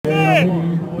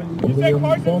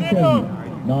William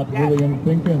Funkin, not William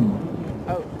Finkin.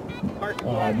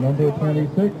 Number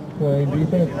 26 playing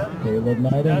defense, Caleb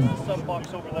Knighton.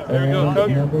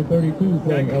 And number 32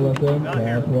 playing LSM,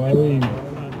 Cash Wiley.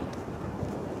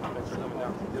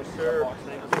 Yes, sir.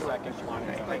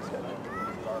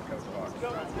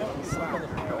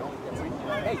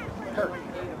 Hey, Kurt,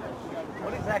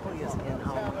 what exactly is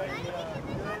in-home?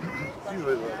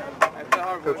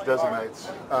 Coach designates.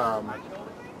 Come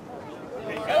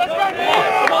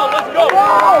on, let's go!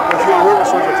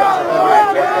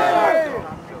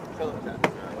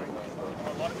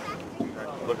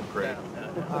 Looking pretty.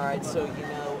 All right, so you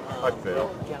know. I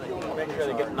fail. Make sure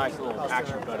they get a nice little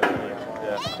action cut in there.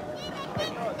 Yeah.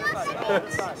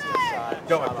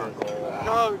 Go up there.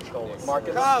 Coach!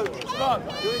 Marcus. Coach!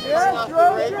 Hey,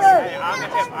 on the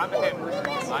hip, on the hip.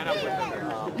 Line up with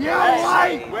them. Yeah,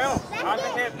 right! Will, on the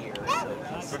hip.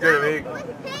 Forget it,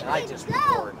 I just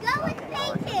record.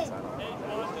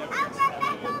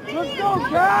 Let's go,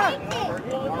 Cat!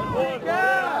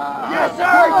 Yes,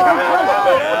 sir!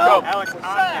 Let's go. Alex, on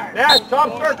there. Nash, top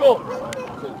circle.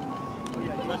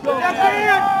 Nash, Nash, right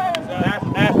here.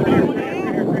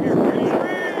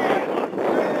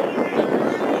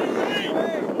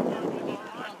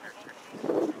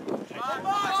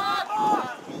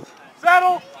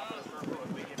 Settle!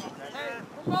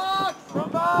 From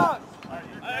box! I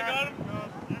got him.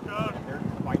 You got him.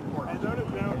 Fighting for it. Under!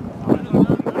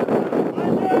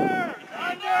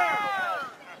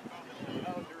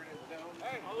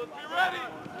 Hey, let's be ready.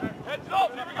 Heads up,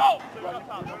 here we go.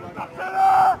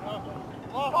 Center!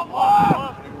 Top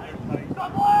left!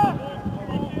 Top left!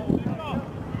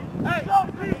 Hey,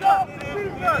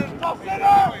 top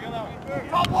center!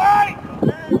 Top right!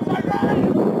 Side right!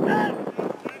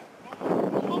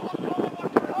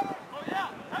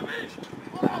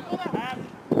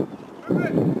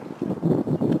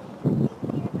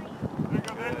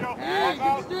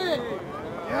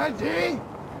 Yeah, D!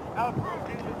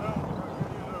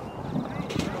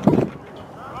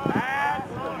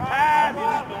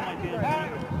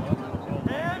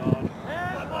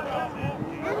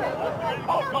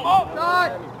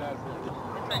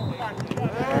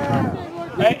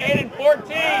 Hey, 8 and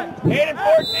 14! 8 and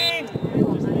 14!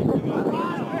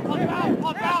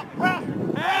 Pop out! Press!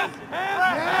 Hands!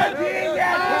 Yeah, D!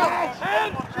 Yeah,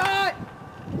 hands! Shot!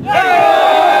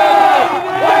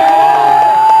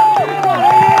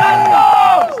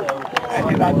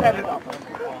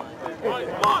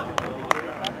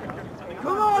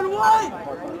 Come on, White!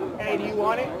 Hey, do you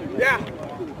want it? Yeah.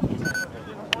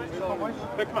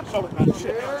 Pick my shoulders, man.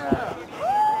 Shit.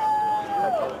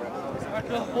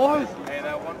 Boys. Hey,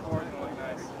 that 1-4 is really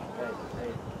nice.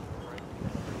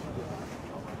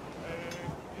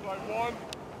 You like one?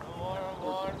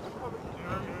 One.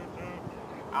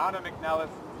 Anna McNellis.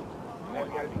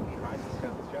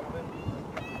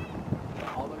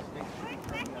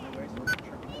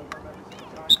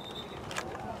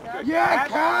 Yeah,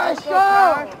 Cash,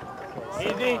 go!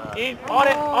 Easy, on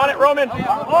it, Roman.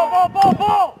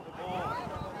 Ball.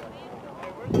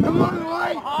 Come on,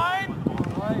 White! Behind.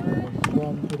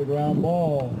 One to the ground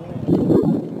ball.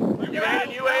 You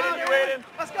Aiden.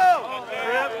 Let's go!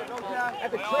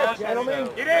 At the crib, gentlemen.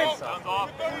 Get in.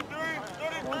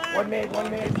 One mid.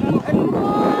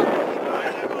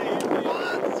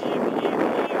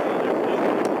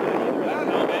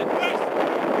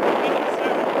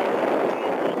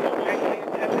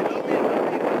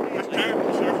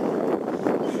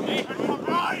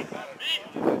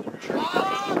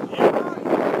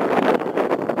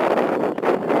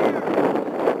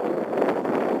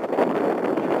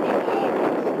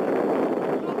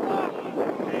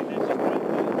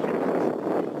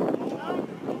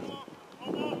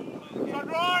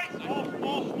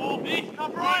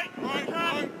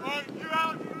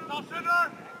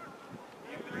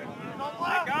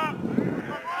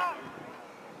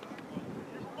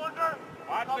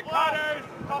 Watch the cutters.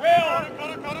 Will.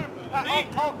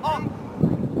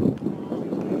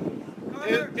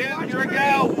 Here we go.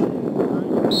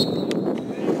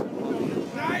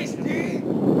 Nice, D!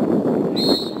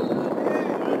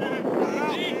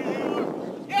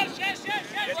 Yes!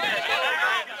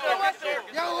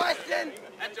 Yo, Weston!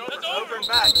 That's over and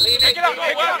back. Take it up.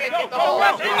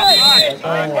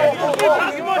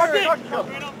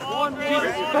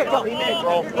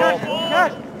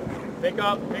 Go, Pick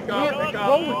up.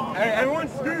 Hey,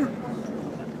 everyone's new.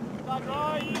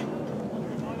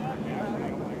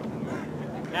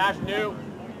 Nash new.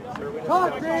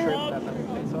 Talk, Dave.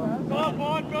 Top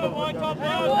one. Hey,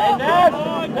 Nash.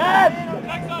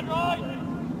 Come on,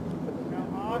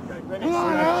 Hey,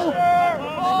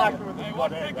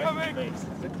 what's it coming?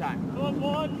 Good time. Top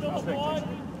one.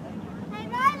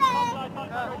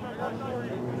 Go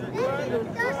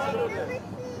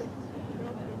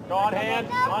on hand,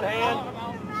 on hand.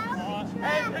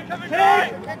 Hey, come Kick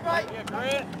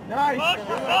right. Nice.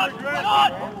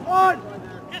 One.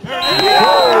 Good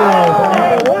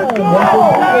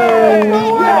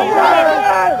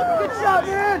shot,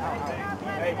 man.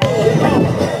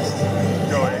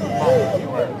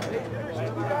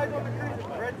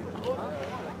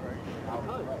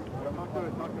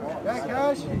 Yeah,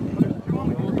 Cash.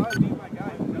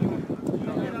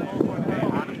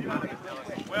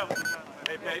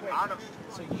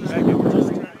 So you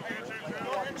just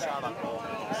one shot on goal.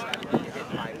 Hit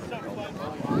Vype.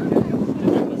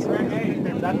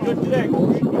 That's good stick.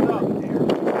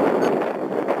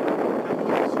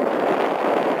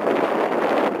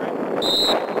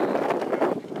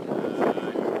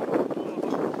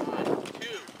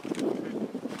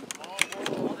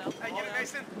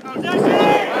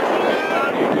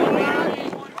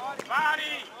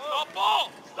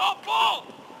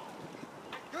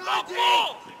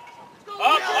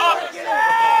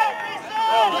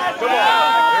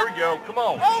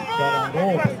 Shot on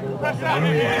goal.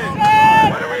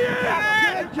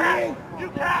 You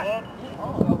catch.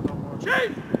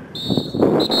 Chief.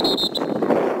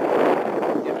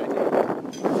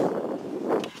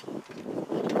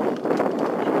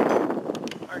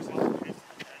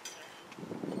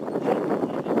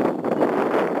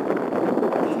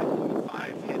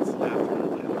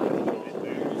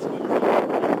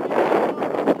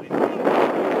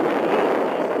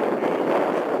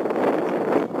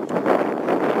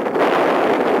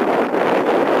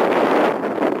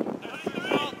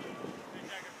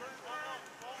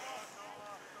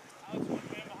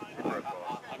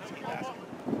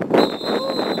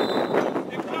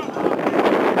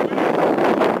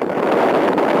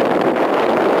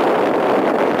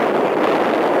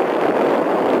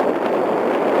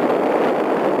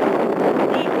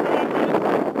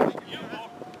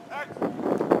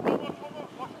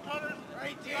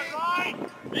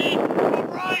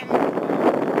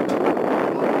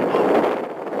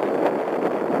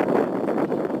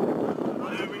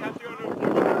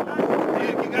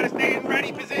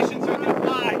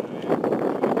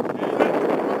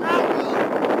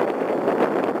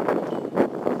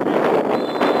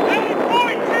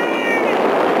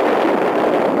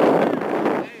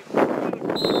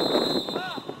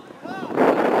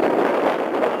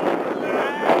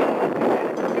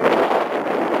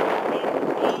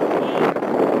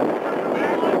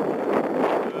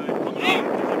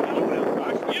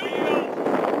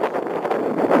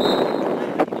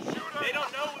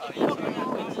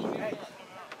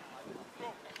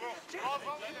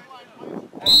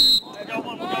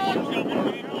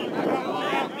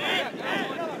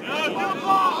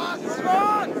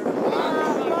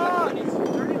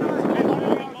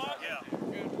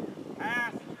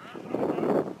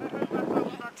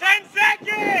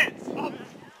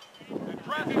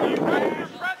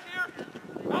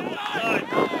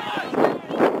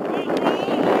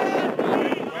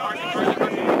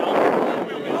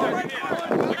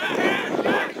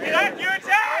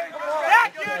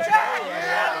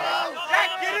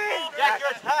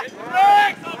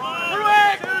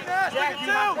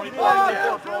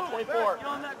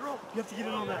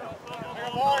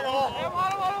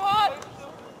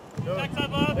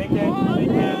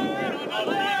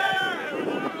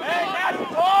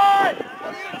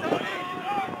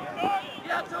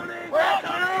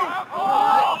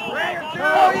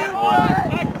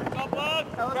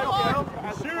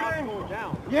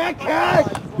 Yeah, Cash!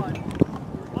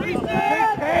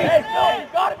 Hey, Phil, you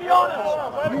gotta be on us!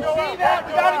 You see that?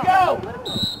 We gotta go!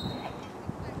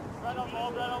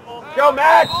 Go,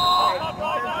 Max!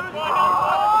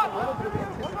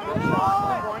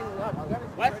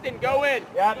 Weston, go in!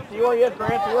 Yeah, see where he is,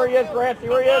 Grant. See where he is, Grant. See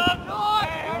where he is.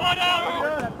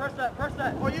 First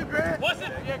set. Oh, you, Grant? What's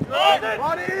it? Yeah, Grant.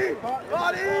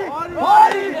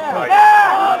 Body!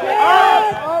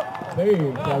 Hey,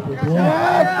 Cash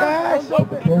is one.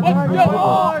 Cash!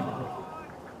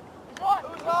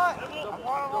 Who's hot?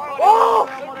 Oh!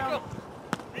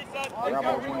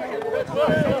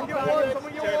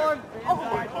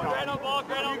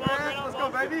 Let's go,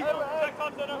 baby.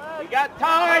 We got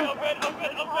time.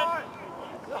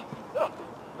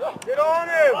 Get on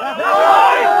him. What?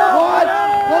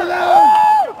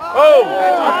 Oh!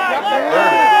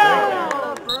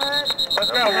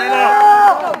 Let's go. Man up.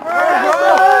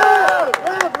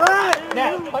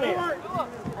 Now, come here.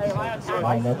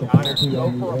 That's a penalty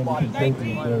on the end. He's taking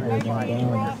it there, going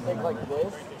down. Like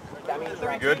this. That means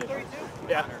You good?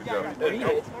 Yeah.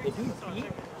 if you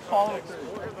fall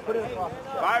through, put it across the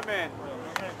shot. 5 men.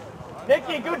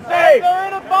 Nicky, good save! They're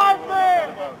in a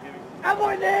 5-man! That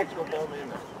boy, Nick!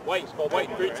 Wait, 3-2.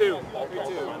 3-2.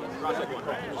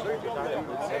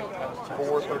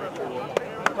 4:34.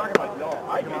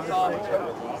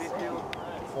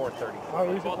 4:30.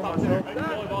 Oh, he's up on myself.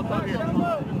 Volleyball top here.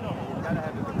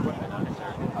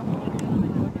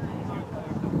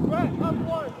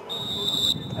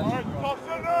 Alright, top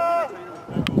center!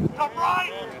 Top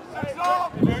right! 6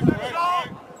 up! 6 up!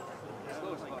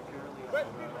 Wait.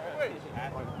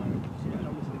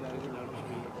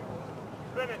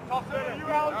 Spin it, top center, you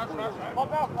out!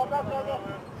 Pop out, Sargo!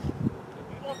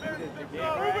 Move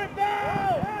it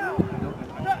down!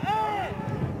 To end!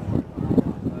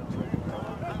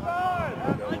 This side!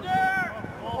 Right there!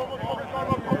 Over,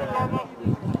 Sargo!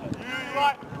 You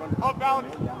right! Up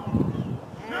balance!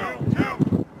 2!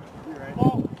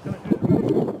 Ball!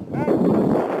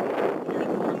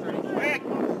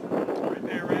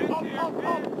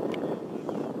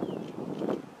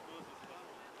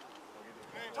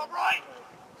 Top right!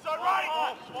 Side right!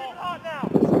 Keep it hot now!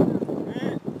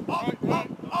 Up!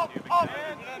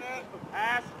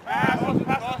 Pass!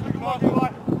 Come on, Eli!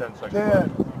 10 seconds. 10.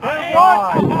 Hey, 8.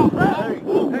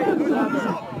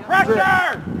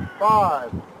 Pressure!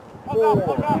 5. 4.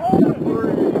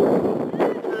 3.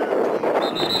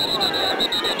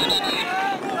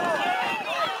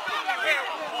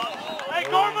 Hey,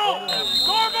 Gormo!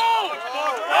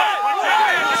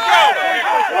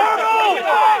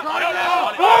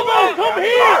 Gormo, come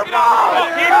here!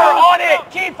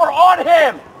 Keeper on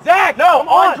him! Zach, no,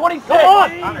 on 26! Come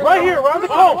on! Right here, around the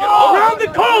cone! Around the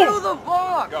cone! Through the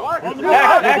box!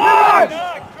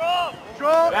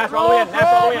 That's all the way in,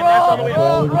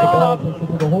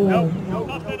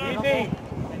 Easy!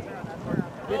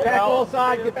 Get back full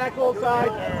side,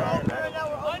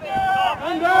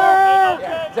 Under!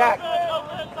 Zach!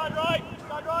 Side right!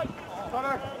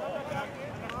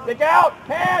 Stick out!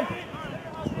 Pan!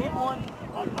 Keep one.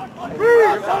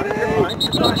 Freeze!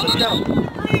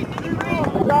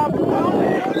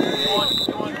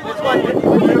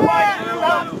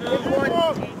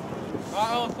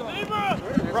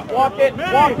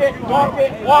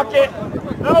 Walk it!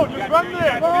 No, just run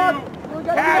there! Run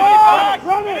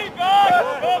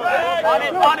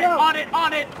it!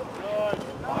 On it!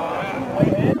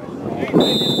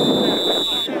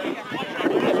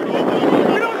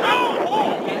 We don't know!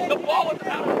 The ball is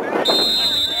out!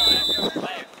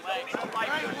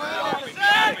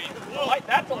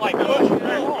 That's a light push.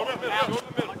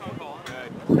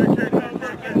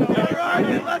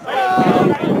 Let's go!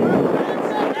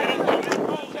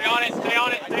 Stay on it.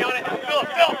 Phil.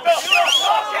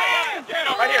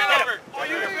 Right here, get him.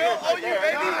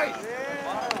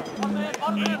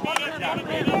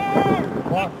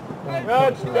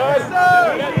 Good.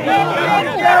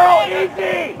 Carol,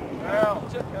 easy!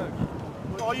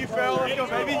 Oh, you fell. Let's go,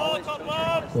 baby.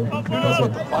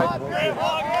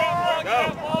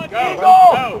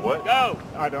 Go! What? Go!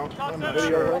 I don't.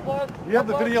 You have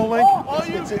the video link?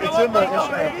 It's in the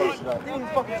Instagram post today.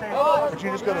 But you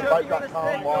just go to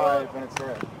Vype.com live and it's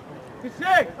there. Good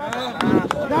sick!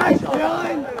 Nice,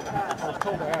 Dylan!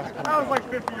 That was like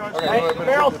 50 yards. Hey,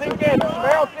 Farrell, sink in,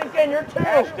 you're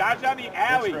two! Dodge down the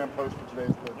alley! Instagram post for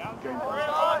today's the game post.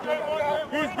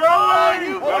 Who's going?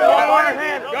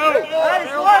 Go! Hey,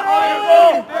 slide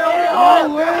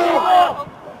on!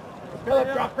 Philip,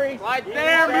 drop free! Right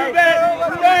there, move it!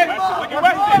 Look at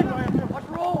Weston! Watch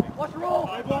roll!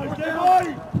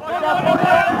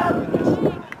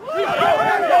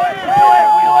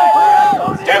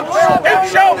 Duke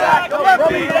show!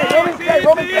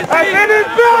 And it is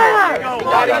back!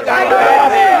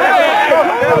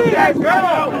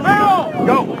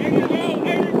 Go!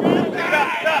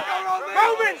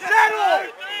 Roman, settle!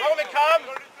 Roman, come!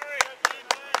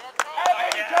 Hey,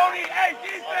 baby, Tony! Hey,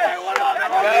 defense! What up,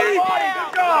 Tony?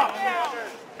 Good job!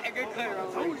 Hey, good clear,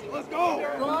 Roman. Let's go!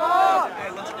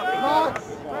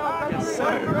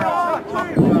 Side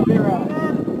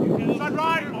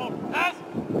right! Pass!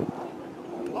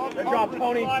 Good job,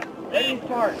 Tony. Ready to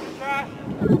start.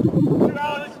 Two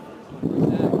Alex.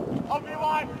 Up your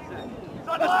line.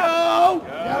 Let's go!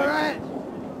 All right.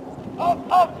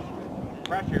 Up.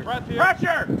 Pressure.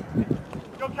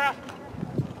 Go, Cass.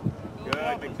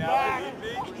 Good, big down.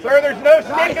 Sir, there's no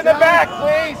stick in the back,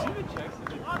 please.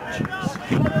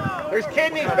 There's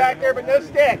kidneys back there, but no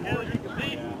stick.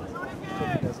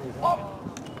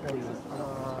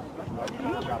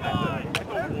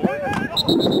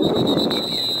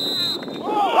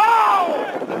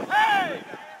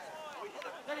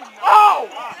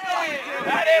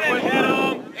 That didn't hit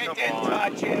him. It didn't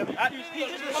touch him.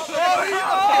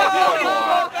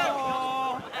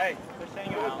 Hey, they're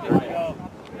saying it was good.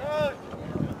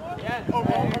 Yes.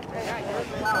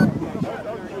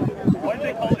 What did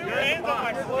they call it? Your hands on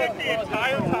my stick the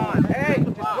entire time. Hey,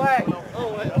 just play.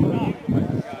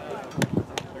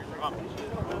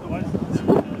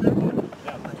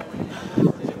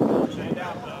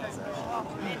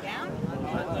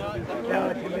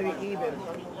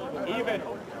 Even.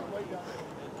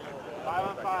 5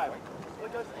 on 5.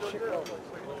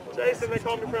 Jason, they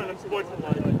called me friend. I'm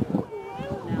sportsmanlike.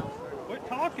 Quit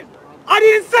talking. I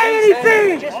didn't say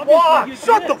anything! Just walk!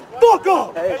 Shut the fuck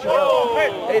up! Hey, shut up.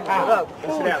 Hey, shut up.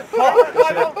 Sit down.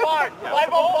 5 on 5.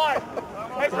 5 on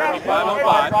 5. 5 on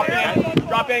 5.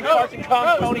 Drop in, Carson,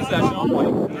 come. Tony session on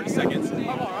white. 30 seconds. We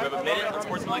have a minute on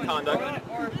sportsmanlike conduct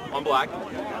on black.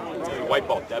 It's going to be white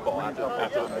ball, dead ball after the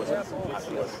whistle.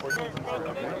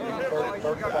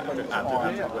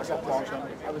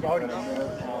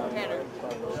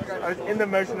 I was in the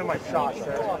motion of my shot,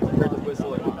 sir. Heard the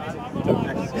whistle and took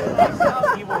next to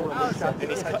He will release that. and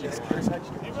he's cut his parents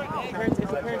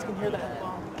can hear that.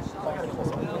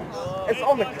 It's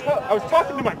on the coach. I was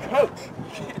talking to my coach.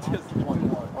 You can't just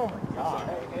Oh my god.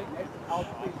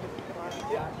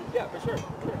 yeah, for sure.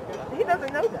 He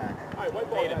doesn't know that. All right, white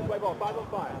ball, guys. White ball, 5 on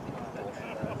 5.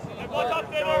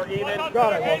 Or even.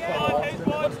 God, I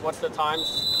love What's the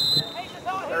times?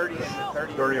 30 and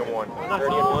 30 and 1.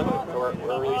 30 and 1. So we're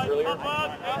released earlier.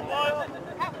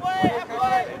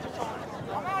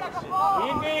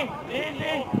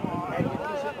 Easy.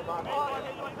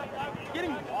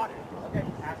 Getting water. Okay.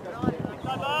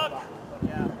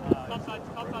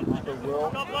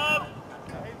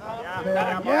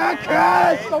 Yeah,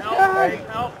 Cass! Okay!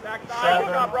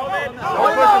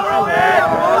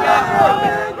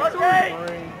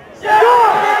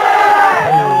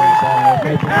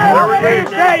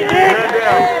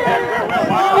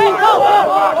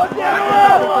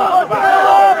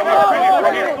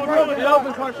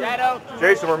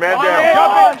 Jason, we're man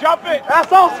down. Jump it!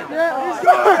 That's awesome! He's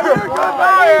good!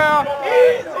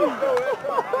 Easy!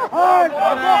 Hard!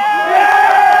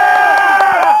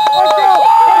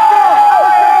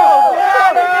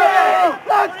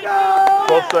 Let's go!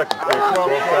 12 seconds, Jason.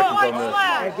 12 seconds on this.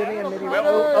 Hey, give me a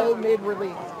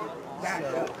mid-release.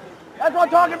 That's what I'm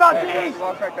talking about, D!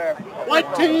 Right there. White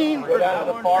team.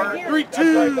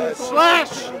 3-2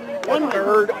 slash.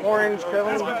 1/3 orange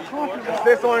cone. It's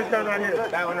this orange cone right here.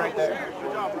 That one right there.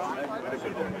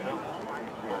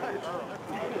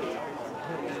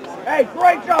 Hey,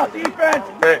 great job, defense!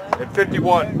 Hey, at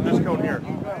 51, this cone here.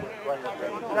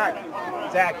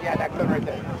 Zach, yeah, that cone right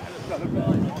there.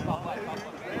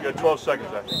 You got 12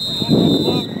 seconds left.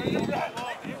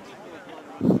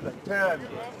 10,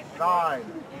 9,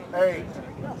 8,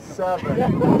 7,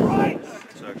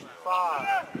 6,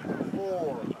 5,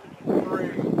 4, 3,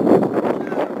 2,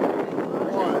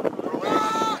 1.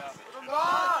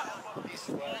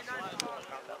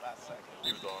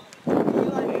 He was on.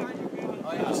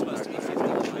 Oh, yeah, it was supposed to be 50.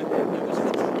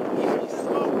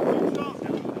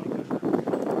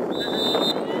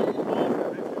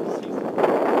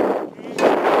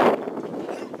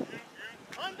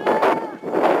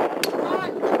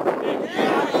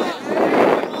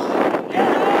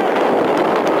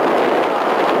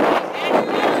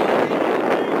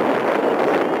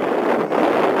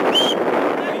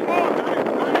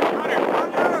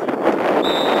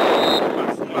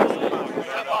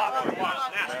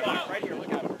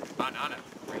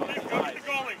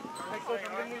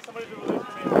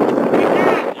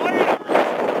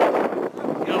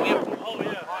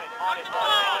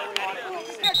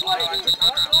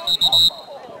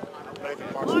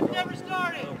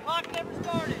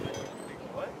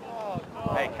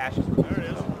 Hey, Cash is there. It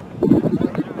is.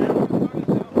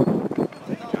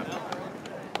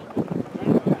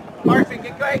 Carson,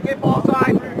 get ball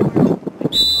side.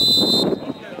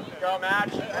 Go,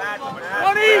 match.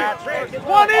 20!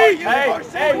 20!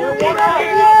 Hey, we're one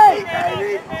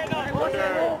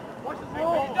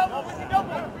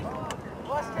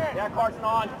Yeah, Carson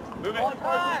on. Move it.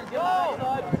 Go!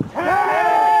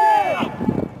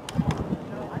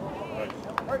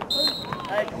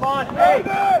 Hey, come on. Hey,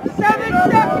 7 seconds!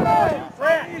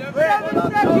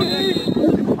 7 seconds!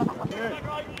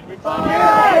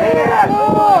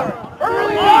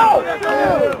 Early out! Get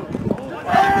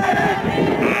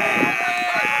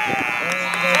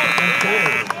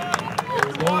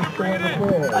the water, bring it in.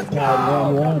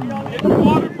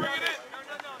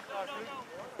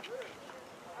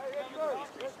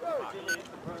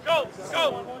 Go!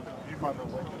 You find the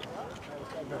way.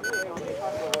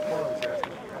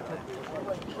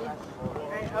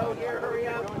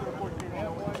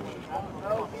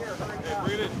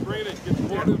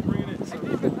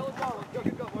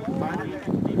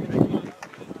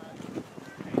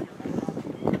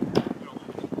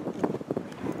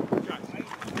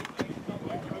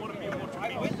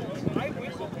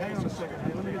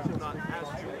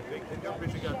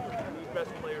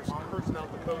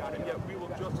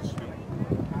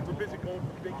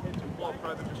 ball,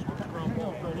 try to just switch the ground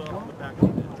ball, build up on the back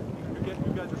of the net. You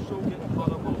guys are so getting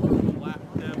caught up on laugh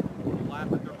at them,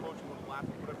 laugh at their coach, want to laugh at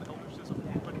whatever the hell their system.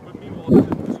 But meanwhile, this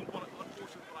is what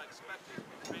unfortunately what I expected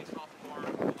based off of our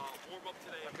warm-up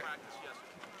today and practice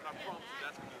yesterday. And I promise you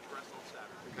that's going to be addressed on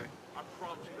Saturday. Okay. I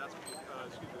promise you that's going to be,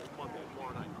 Monday and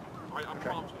tomorrow night. All right, I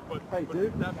promise you. But, hey,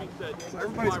 dude. That being said, so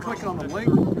everybody's clicking on the link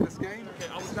in this game?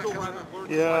 Okay, I was still rather learn.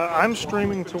 Yeah, I'm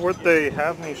streaming to what they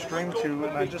have me stream to,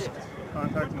 and I just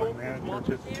contacted my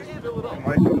manager to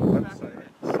my website.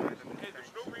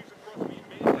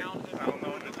 I don't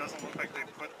know, it doesn't look like they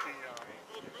put the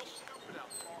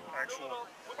actual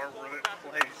part where it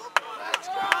plays.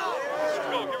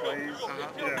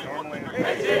 Yeah, normally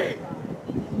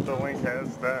the link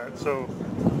has that, so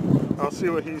I'll see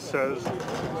what he says.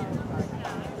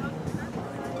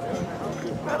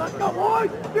 Let's go, boys!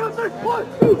 Give us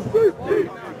 1, 2, 3, 3!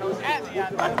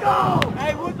 Let's go!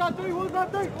 Hey, 1, 2, 3, 1, 2,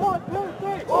 3! 1, 2, 3!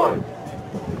 1!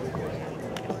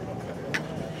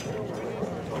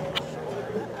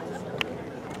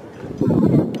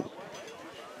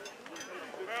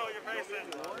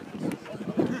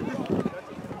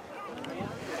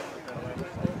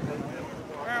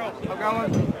 I'm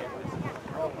going.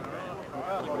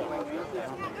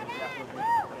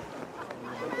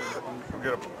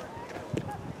 Get him.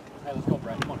 Hey, let's go,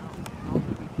 Brett. Come on.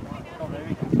 Come on,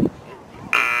 baby.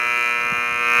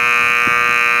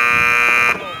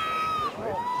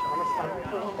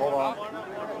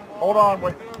 Hold on,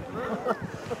 wait.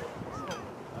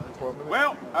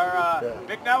 Well,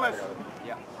 Vic Nellis.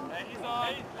 Yeah. Hey, he's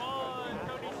on.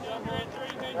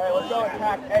 Hey, let's go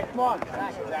attack. Hey, come on.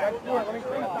 Let me see.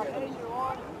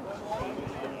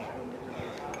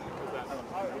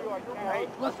 Hey,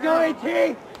 let's go, AT.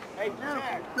 Hey,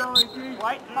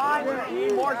 White 5,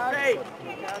 need more space.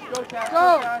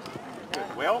 Go.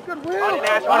 Will. Good Will. On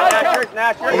Nash,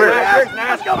 Nash.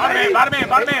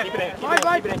 Bottom man.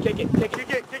 Kick it.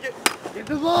 Get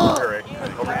the ball. Go.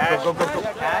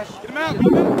 Cash. Get him out. Easy,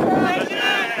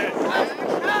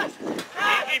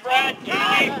 Brad.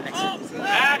 Easy.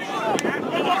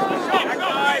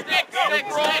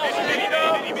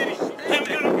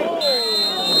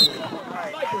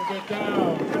 Get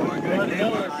down.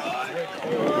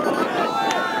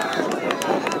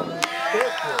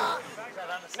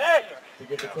 To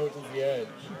get the coaches the edge.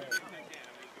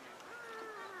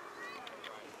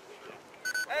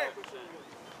 Hey,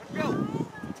 let's go.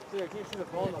 See, I can't see the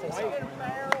ball in the white.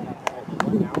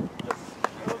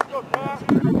 Let's go, Cash.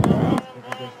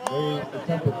 Raise the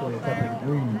temperature a couple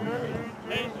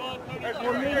degrees. There's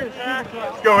 1 meter.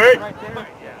 Let's go, hey. Right there.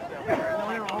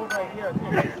 Hold right here.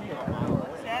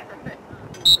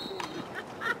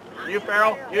 You,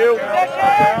 Farrell. You.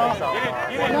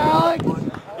 Get in. Alex.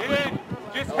 Get in.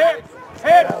 Just hit.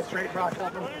 Straight rock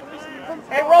up.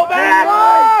 Hey, roll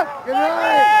back. Good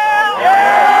night.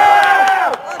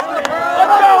 Yeah.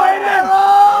 Let's go, Aiden.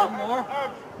 Roll. One more.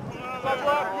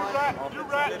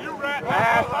 You rat.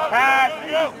 Pass.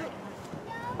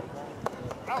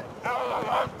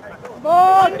 Come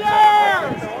on,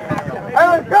 down. Hey,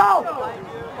 let's go.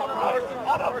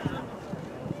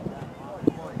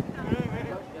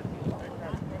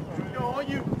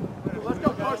 Let's go,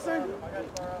 Carson.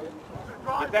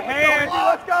 Get the hand.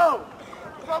 Let's go.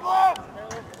 Come on.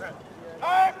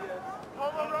 Hey.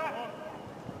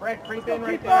 Brett, creep in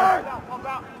right there.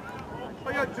 Oh,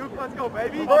 yeah, Duke, let's go,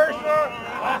 baby. First,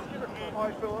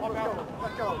 let's go.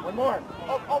 One more.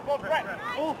 Oh, Brett.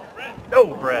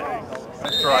 No, Brett.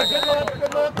 That's right.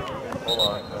 Good look. Hold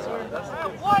on.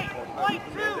 White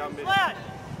 2 slash.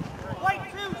 White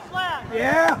 2 slash.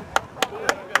 Yeah.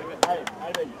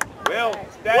 Will,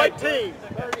 stay. White team.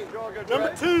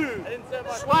 Number 2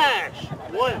 slash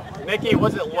 1. Nikki,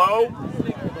 was it low?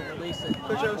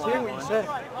 Coach, I was hearing what you said.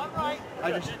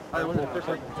 I wasn't the first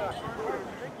one.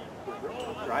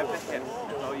 Drive the hip.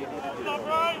 That's all you need to do.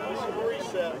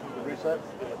 Reset.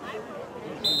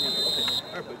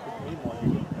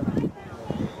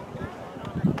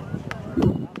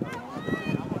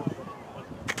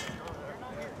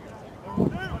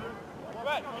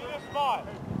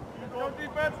 Go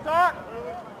defense, talk.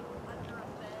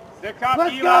 Stick up,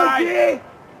 Let's Eli. go, G!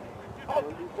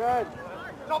 Good.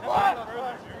 Top left.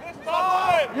 Top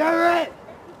left. You're right.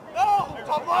 No,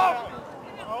 top left.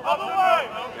 Other way.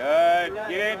 Good.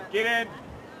 Get in.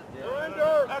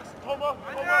 Surrender. Coma.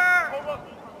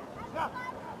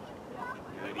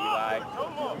 Good, Eli.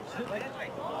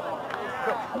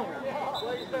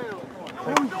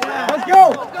 Let's go!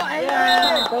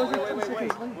 Yeah.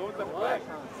 Wait.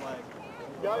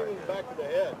 Got him in the back of the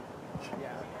head.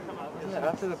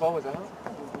 After the ball was out?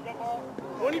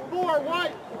 24,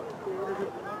 White.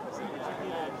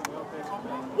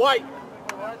 White,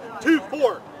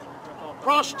 2-4.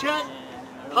 Cross check,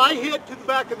 high hit to the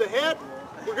back of the head.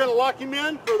 We're going to lock him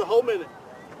in for the whole minute.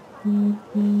 Well,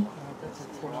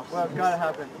 it's gotta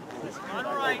happen.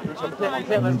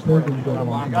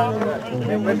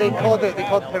 When they called the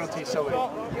penalty, so it.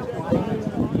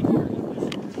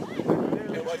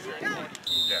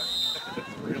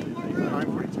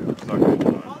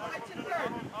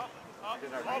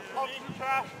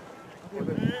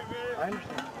 I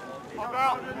understand.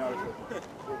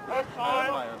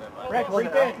 Rhett,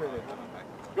 leap in.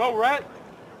 Go, Rhett.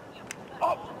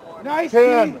 Nice.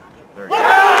 10.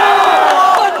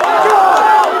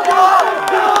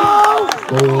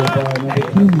 Goal by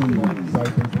number 2.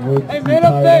 Cypress Woods. Hey, man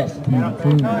up next.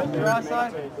 2-2. You're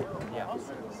outside? Yeah.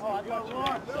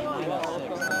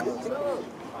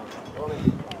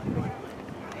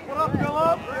 What up,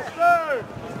 Philip? Yes, sir.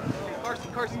 Carson,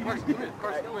 come in.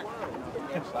 Carson, come in.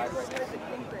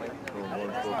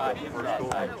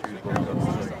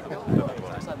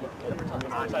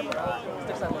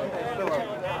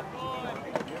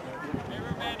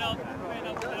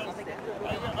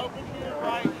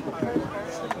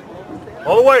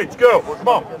 All the way, let's go. Come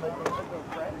on.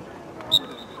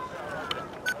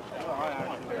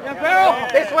 Yeah, Farrell.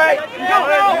 This way. Go,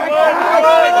 Farrell.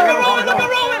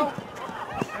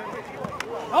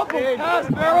 Help him. Pass,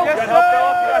 Farrell. Yes, help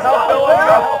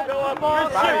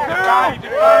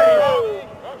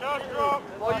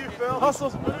Phil. Hustle,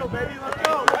 Spindle, baby. Let's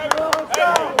go.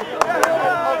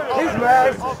 He's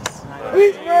mad.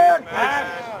 He's mad.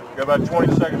 Got about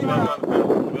 20 seconds left on the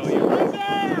penalty.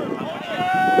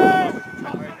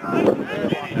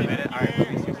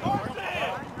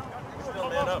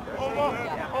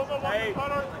 Hey.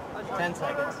 10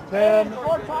 seconds. 10,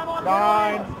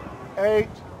 9, 8,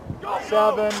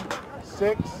 7,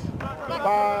 6,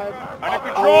 5,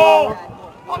 4,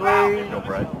 3,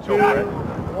 2,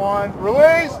 1.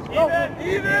 Release.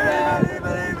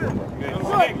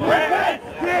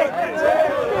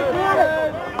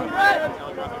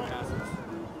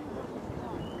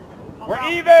 We're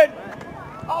even.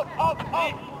 Up.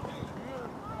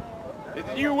 Is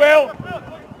it you, Will?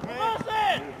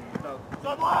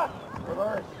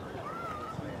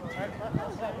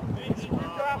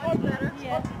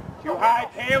 Too high,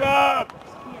 Caleb.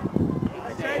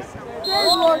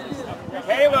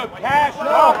 Caleb, cash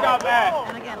talk on that.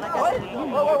 And again, like I said,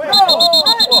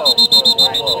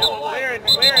 Clear it.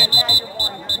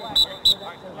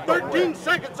 13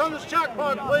 seconds on this shot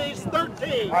clock, please.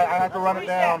 13. I have to run it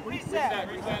down. Reset.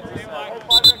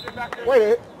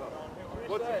 Wait.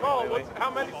 What's the call?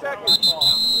 How many seconds?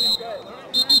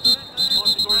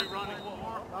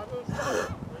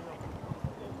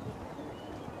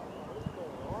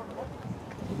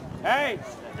 Hey,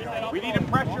 we need to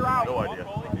pressure out. No idea.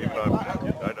 Even I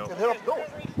know. Hit up the goal.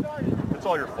 It's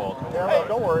all your fault. Yeah, no,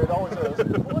 don't worry. It always is.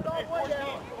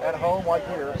 At home, like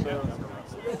here.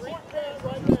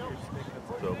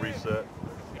 So reset.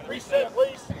 Reset,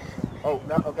 please. Oh,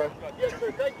 no, okay. Yes,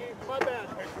 sir. Thank you. My bad.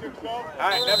 All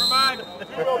right, never mind.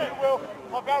 You will.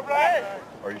 I'll go, Brad.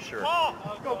 Are you sure?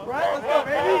 Let's go, Brad. Let's go,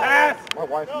 baby. Pass. My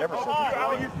wife never said that.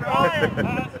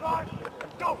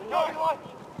 Go, Eli.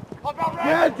 I'll go,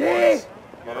 Brad. Yeah, D.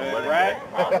 Brad.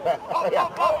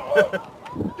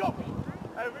 Go.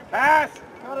 Pass.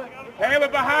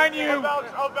 Caleb behind you.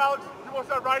 Oh, Alex. You want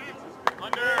that righty?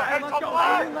 Under. Let's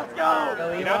go.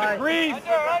 Get on the crease.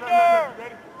 Under.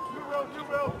 Ready? You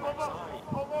will.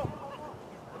 Over.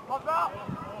 Pop out.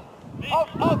 Up,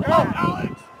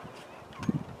 Alex.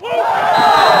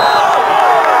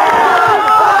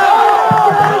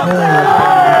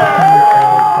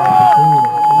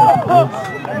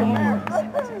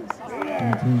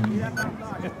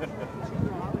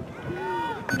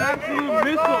 Absolute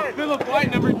missile. Philip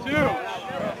White, number 2.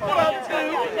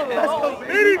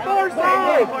 84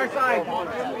 side.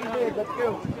 Let's go.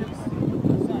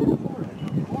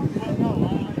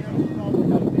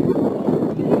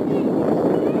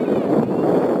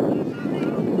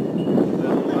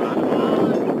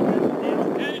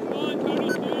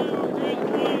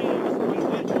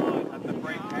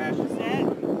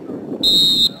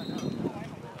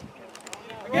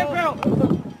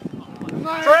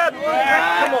 Brad,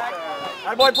 come on.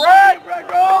 Hi, boy, Brad.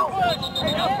 Go.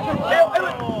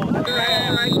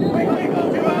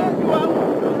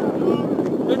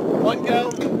 One go.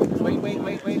 Wait.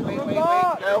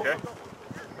 Go. Okay.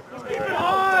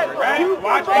 Brad,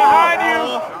 watch behind you.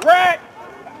 Brett.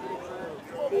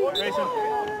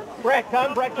 Brett,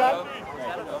 come.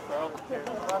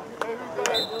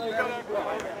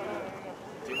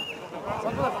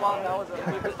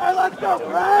 Hey, let's go,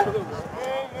 Brad!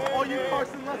 Oh, you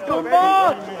Carson, let's go, Come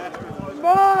on!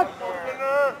 box!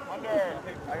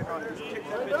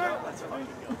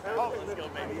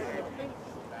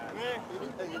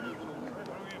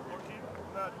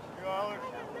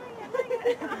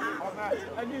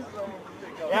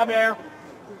 Yeah, Bear.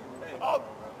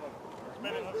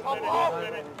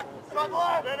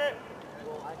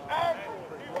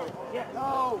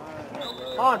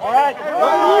 On, Brad.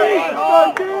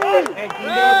 Hey,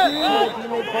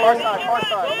 teammate, far side, far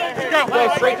side. Go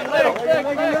straight to the middle.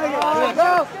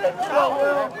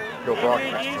 Go Brock.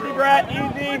 Easy, Brad,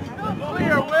 easy.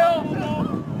 Clear, Will.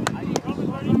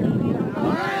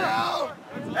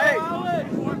 Hey.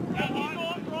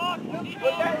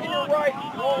 Put that in your right,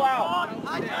 roll out.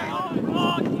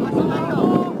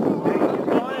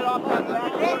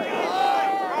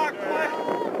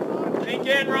 Sink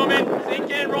in, Roman. Sink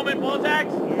in, Roman. Ball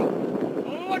attacks.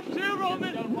 Watch two,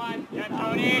 Roman. Yeah,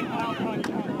 Tony.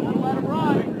 Let him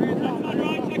run.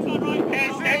 Checks on right. Hey,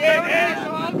 stay in.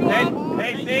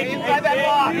 Hey, sink. Inside that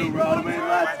box. Roman,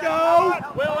 let's go!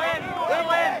 Will in.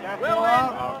 Will in.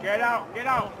 Oh, get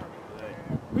out.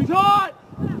 He's hot!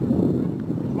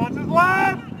 Punches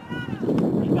left!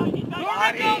 He's got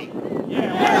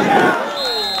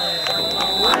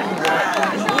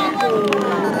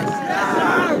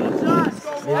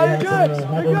Very good.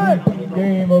 Have a repeat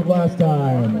game of last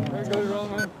time.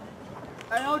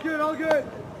 Hey, all good. You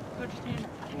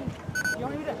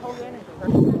don't need to hold in.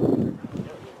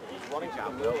 Running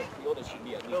down Will. Field should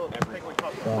be at least every.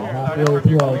 Halfway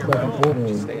through our second quarter,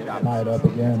 tied up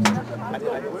again.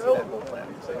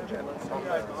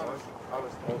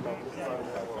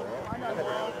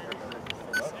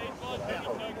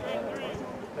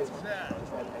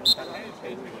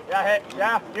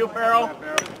 Yeah, you, Farrell.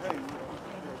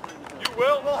 You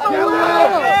will.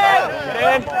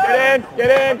 Get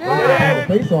in.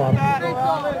 Face off.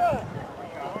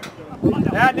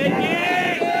 Yeah,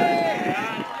 Nicky.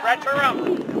 Brad, turn around.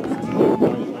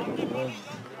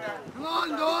 Come on,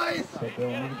 boys! But they'll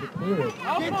need to clear it.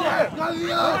 Get there! Go to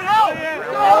the other!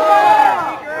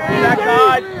 Back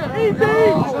side.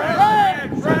 Eagle, Farrell.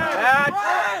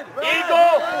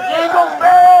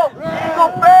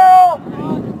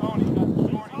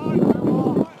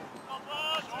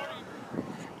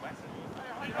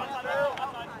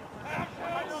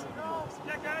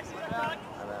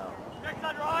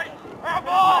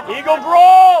 Eagle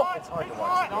brawl! It's hard to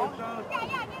watch.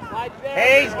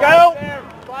 Hayes, go!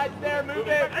 Slide there, move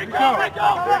it.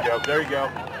 There you go.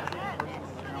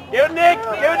 Give it Nick!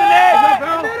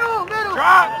 Middle!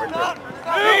 Drop!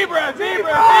 Zebra!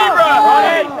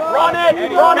 Run it!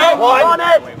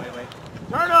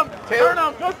 Turn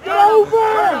him! Let's go!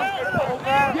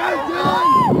 Get it done!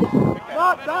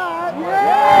 Not that!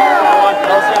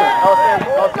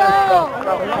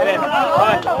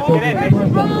 Get in!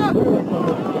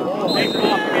 Make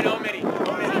off, no midi.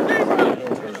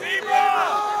 Zebra!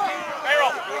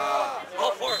 Barrel!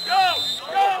 All four. Go!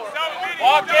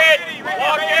 Walk it!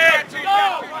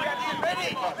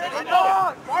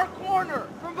 Far corner!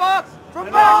 From box!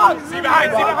 See behind!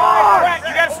 You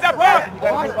gotta step up!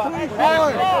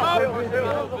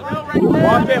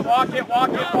 Walk it!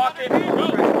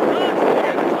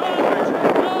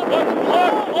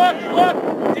 Look!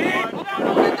 Deep!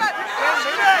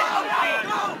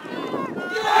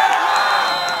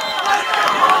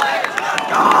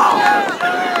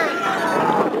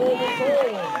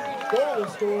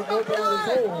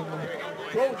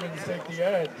 Trojans take the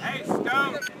edge. Hey,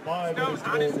 Stone. 5 minutes to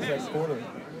go in the second quarter.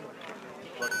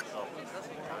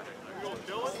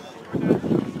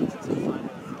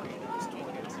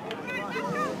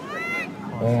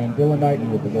 And Dylan Knighton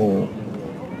with the goal.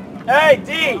 Hey,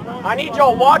 D! I need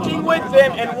y'all walking with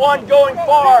them and one going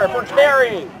far for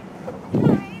carrying.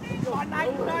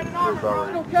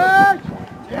 Cash!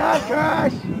 Yeah,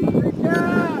 Cash!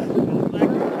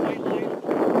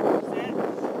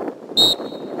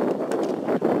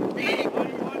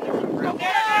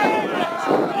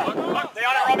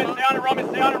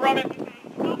 Stay on it, Roman.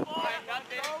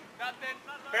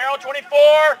 Barrel 24.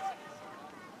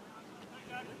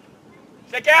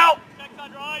 Stick out.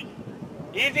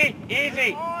 Easy.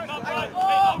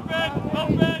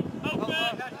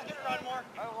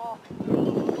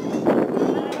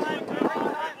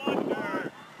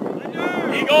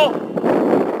 Eagle.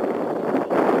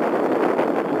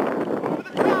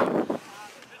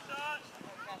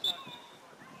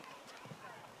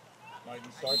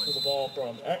 Knighton starts with the ball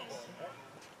from X.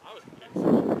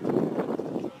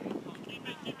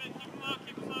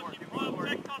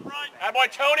 That boy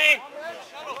Tony.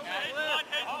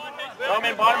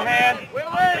 Roman, bottom hand.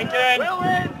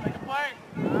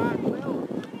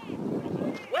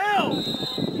 Will!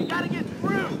 You gotta get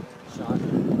through.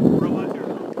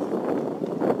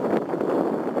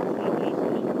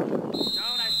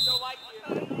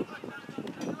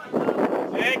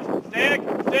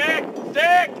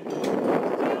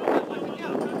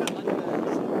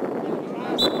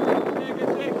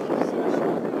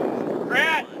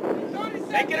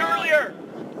 Make it earlier.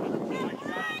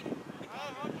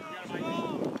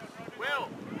 Will,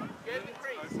 get in the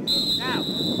crease. Now.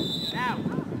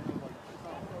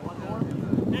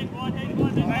 Take one.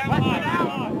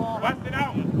 West it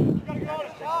out. You gotta go to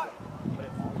spot.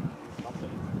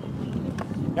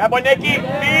 Yeah, boy, Nicky.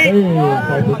 Hey,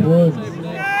 Titus Woods.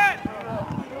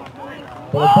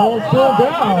 But the ball's still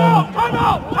down. Time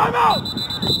out.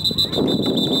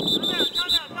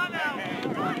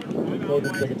 Coach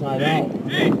will take a timeout. D.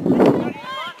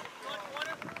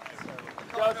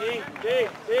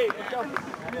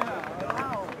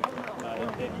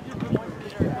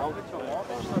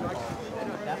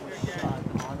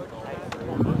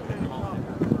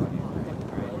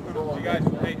 You guys,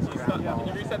 hey, can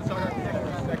you reset the song after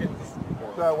 6 seconds?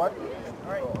 What?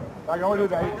 I can only do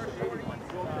the 8.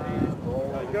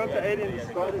 Go up to 8 and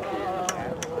start it.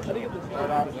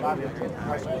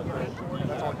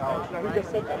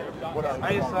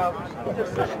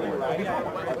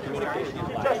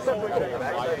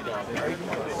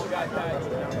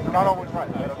 Not always right.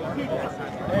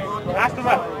 Ask him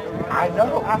up. I know.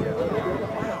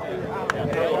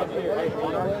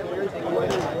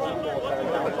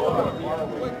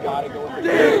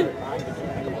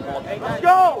 Let's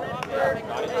go!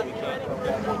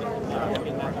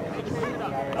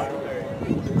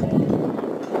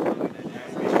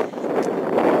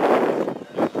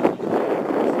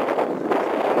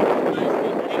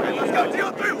 Let's go,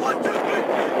 deal 3, 1, 2, 3.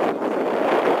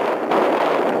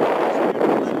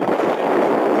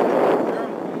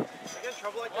 Get in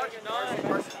trouble like that, you're not.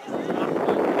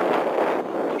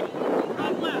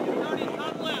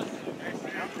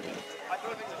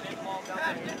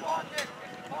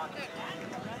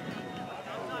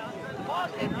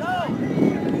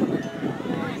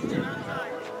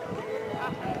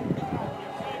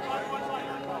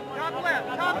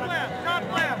 Top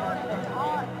left.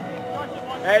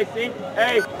 Hey, see?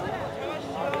 Hey.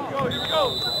 Here we go.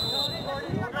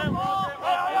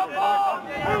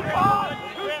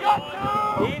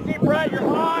 Easy, Brett, you're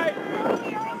high.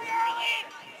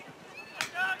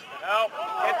 No,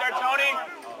 get there, Tony.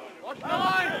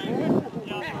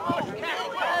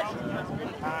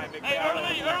 Hey,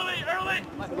 early.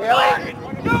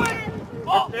 Do it.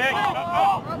 Ball.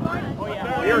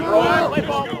 Here's roll. Play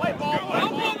ball.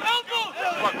 Elbow.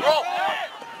 Come on, roll.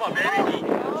 Come on, baby.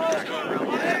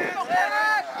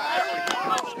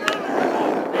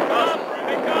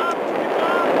 Pick up.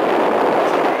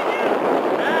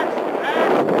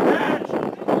 Match.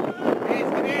 Please,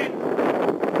 get in.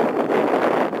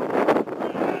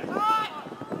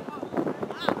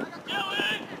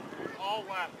 All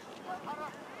left.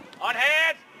 On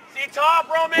hands. See top,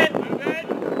 Roman.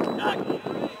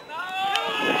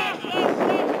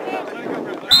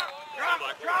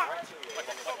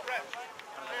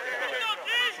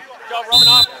 Go, Roman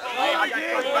off. Hey, I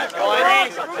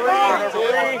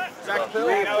got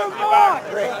 3.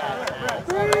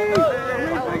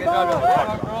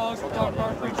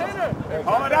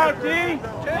 Call it out, D.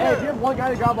 Hey, if you have one guy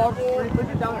to grab all the 3, please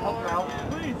get down and help him out.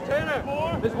 Please, Tanner.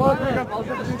 This one, I'll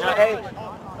set the 2 shots. Hey,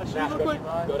 Nash,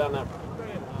 go down that.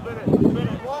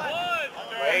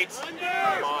 Wait.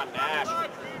 Come on, Nash.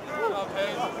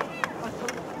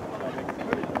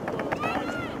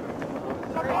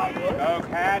 Go,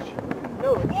 Cash.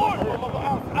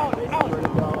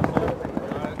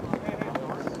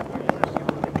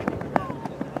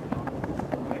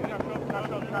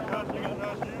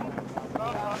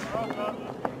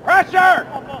 Pressure!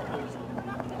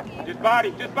 Just body.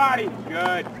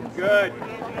 Good.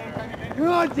 Good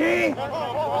on, D!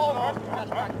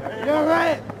 You're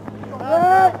right!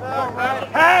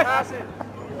 Pass!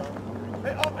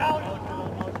 Hey, up, Alex!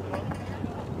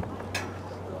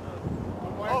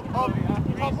 Up!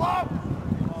 Sub left!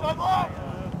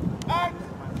 Out!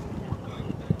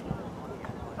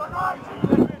 Sub right!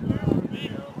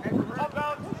 Up,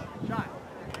 Alex! Shot.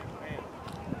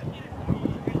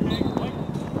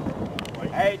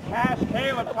 Hey, Cash,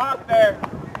 Caleb, talk there.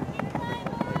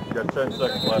 You got 10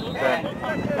 seconds left.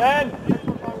 10.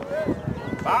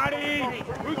 Body.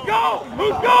 Who's go?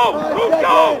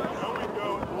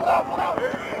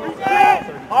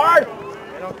 Hard.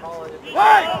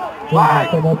 Flag.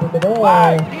 Come up with the ball.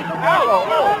 Out.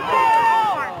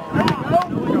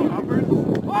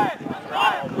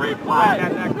 Three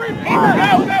flags.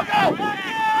 Go.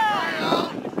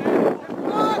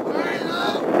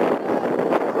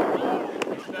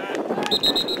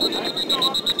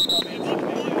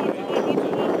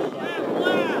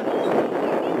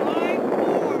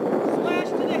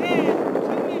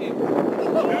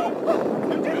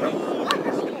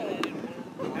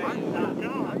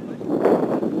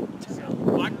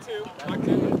 Black two.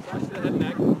 Slash to the head net.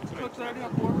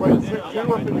 Wait, 2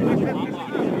 or 50?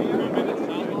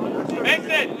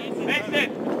 Mason! Mason!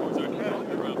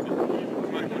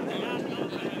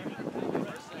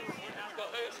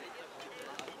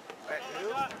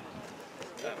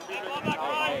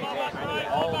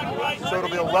 So it'll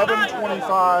be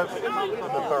 11:25 in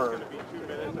the third.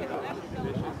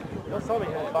 You'll tell me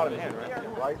about it hand,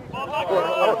 right? Right?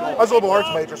 I was a liberal arts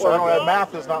major, so I don't have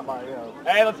math is not my.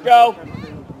 Hey, let's go.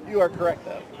 You are correct,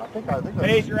 though. I think that's.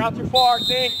 Pace, you're out too far.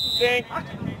 Sink, sink.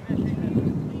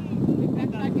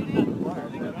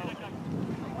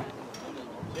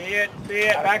 See it.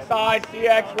 Backside,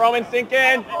 CX. Roman, sink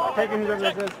in. Taking whoever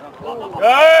this is.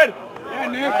 Good. Yeah,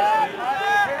 Nick. Nash,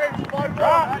 go.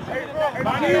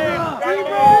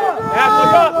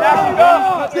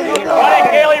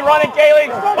 Run it, Kaylee.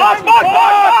 Box. Box,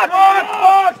 Nash.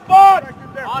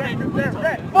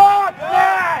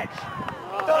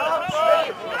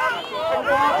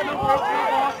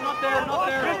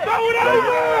 Just throw it over.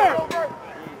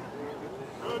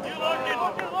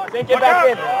 Sink it back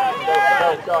in. Go.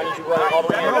 I need you running all the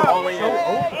way in.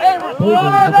 Hey, we're still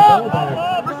man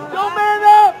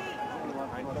up.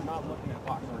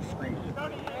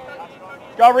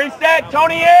 Go reset.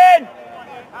 Tony in.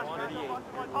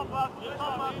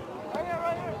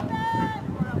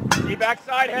 See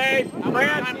backside, Hayes.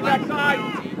 Brand, see backside.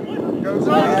 Goes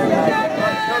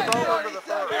over to the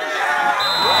third.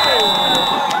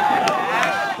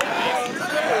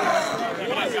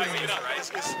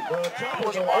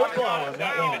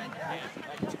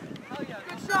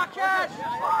 Good shot, Cash.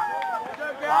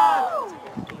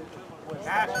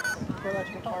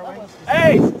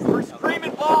 Hey, we're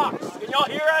screaming blocks. Can y'all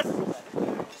hear us?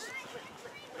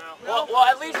 Well,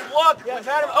 at least look. We've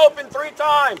had him open 3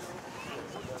 times.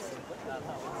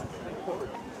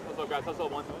 Hustle, guys. Hustle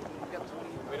once.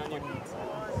 Wait on you.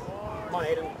 Come on,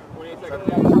 Aiden. 28 seconds.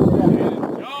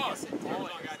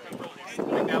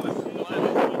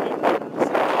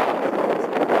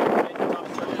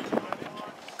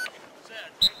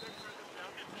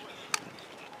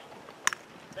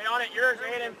 Stay on it. Yours,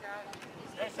 Aiden.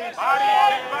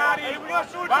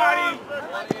 Body.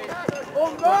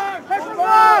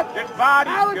 Good body.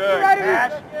 Good.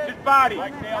 Ash. Good body.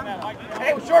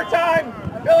 Hey, short time.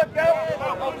 Philip, go.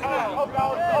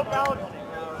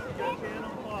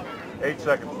 8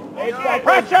 seconds.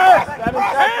 Pressure. 7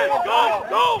 seconds. Go.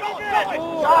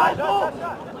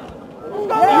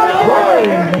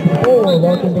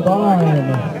 Welcome to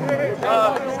Vine.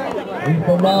 He's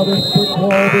the loudest football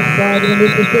this side of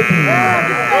Mississippi.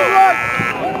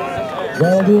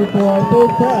 That'll do it for our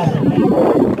third pass. A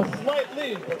slight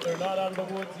lead, but they're not out of the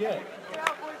woods yet.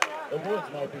 The woods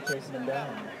might be chasing them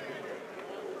down.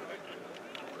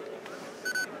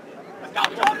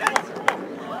 Let's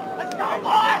go,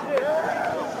 boys!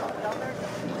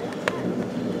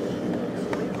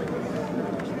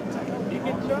 You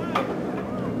can try.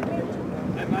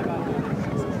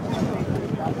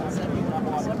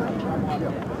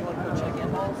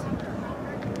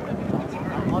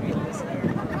 I'll get this there.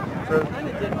 I kind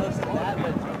of did most of that,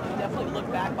 but you definitely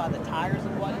look back by the tires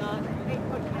and whatnot.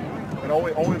 And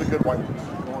only the good white ones.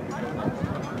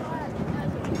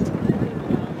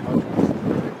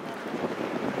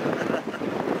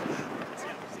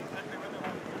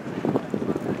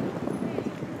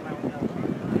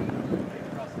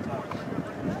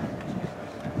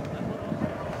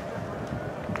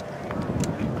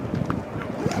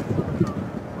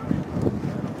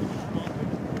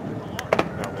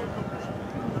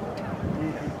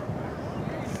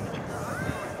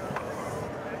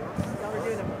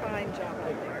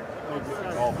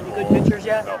 Any good pictures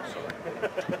yet?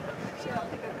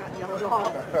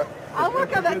 I'll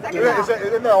work on that second half.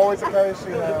 Isn't that always the case?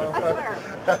 You know? I swear.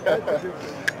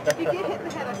 If you get hit in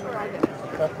the head, I swear I did.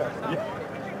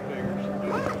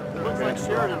 Looks like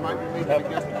Sheridan might be making a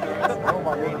guess. Oh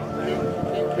my goodness.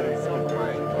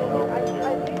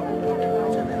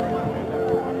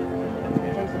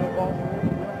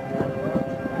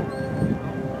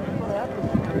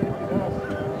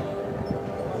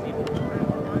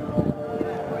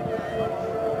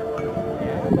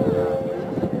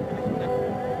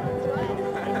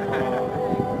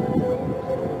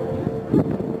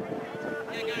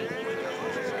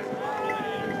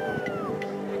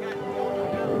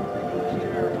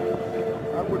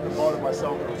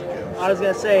 I was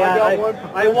gonna say I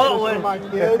want one for my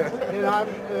kids, and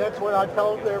that's what I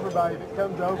tell everybody that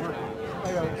comes over.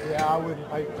 I go, yeah, I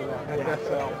wouldn't pay for that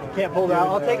myself. Can't pull it out.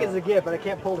 I'll take it as a gift, but I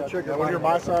can't pull the trigger. When you're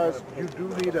my size, you do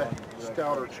need a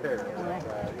stouter chair.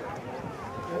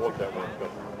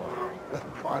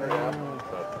 Find it out.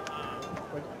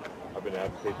 I've been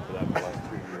advocating for that for the last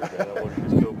 2 years. I want to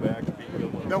just go back and be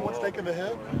no one's taking the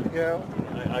hit. You know,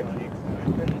 I keep.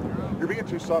 You're being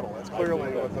too subtle. That's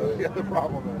clearly what the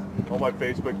problem is. All my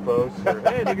Facebook posts are,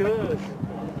 hey, look at this.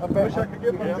 I wish I could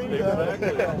get my feet up.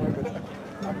 Exactly.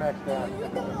 I'm maxed out.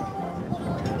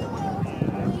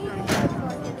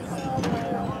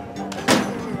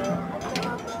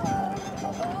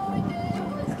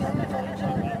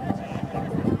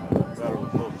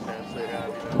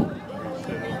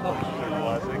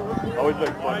 I always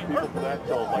make fun of people for that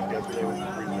until like yesterday was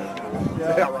free vegetables.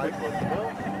 Yeah, right.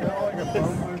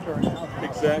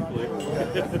 Exactly.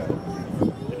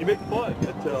 And you make fun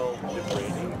until it's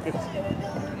raining.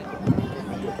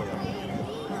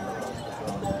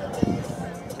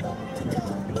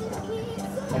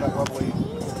 On that lovely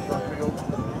turf field,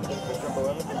 Jumbo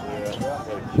Evans.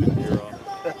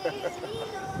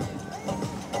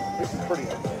 This is pretty.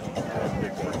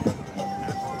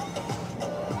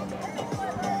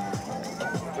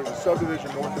 There's a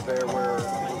subdivision north of there where it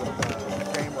was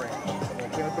a game range. And they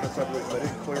came up in a subdivision, they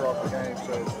didn't clear off the game,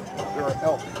 so there are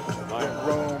elk that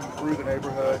roam through the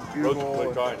neighborhood, bugle.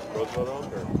 What kind? Roosevelt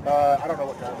elk? I don't know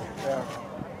what kind. Yeah.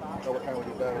 I don't know what kind would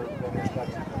be better than this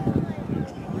Texas.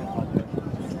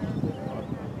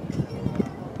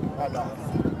 I don't.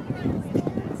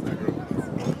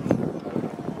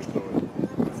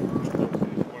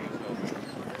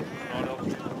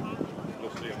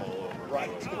 You'll see them all over. Right.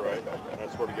 Right. And I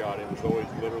swear to God, it was always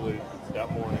literally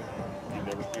that morning. You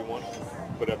never see one,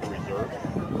 but at the reserve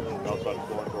outside of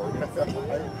Florence, Oregon,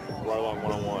 right along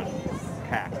 101,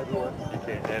 packed. You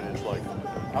can't, and it's like,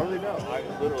 how do they know? I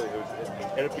literally, it was,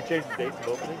 and if we change the dates of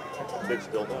opening, they'd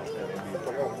still know. And it'd be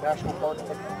Like a national park.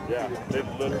 yeah, they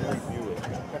literally knew it.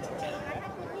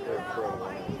 They're incredible.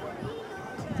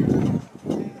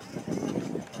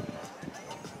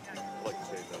 I'd like to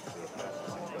say that's the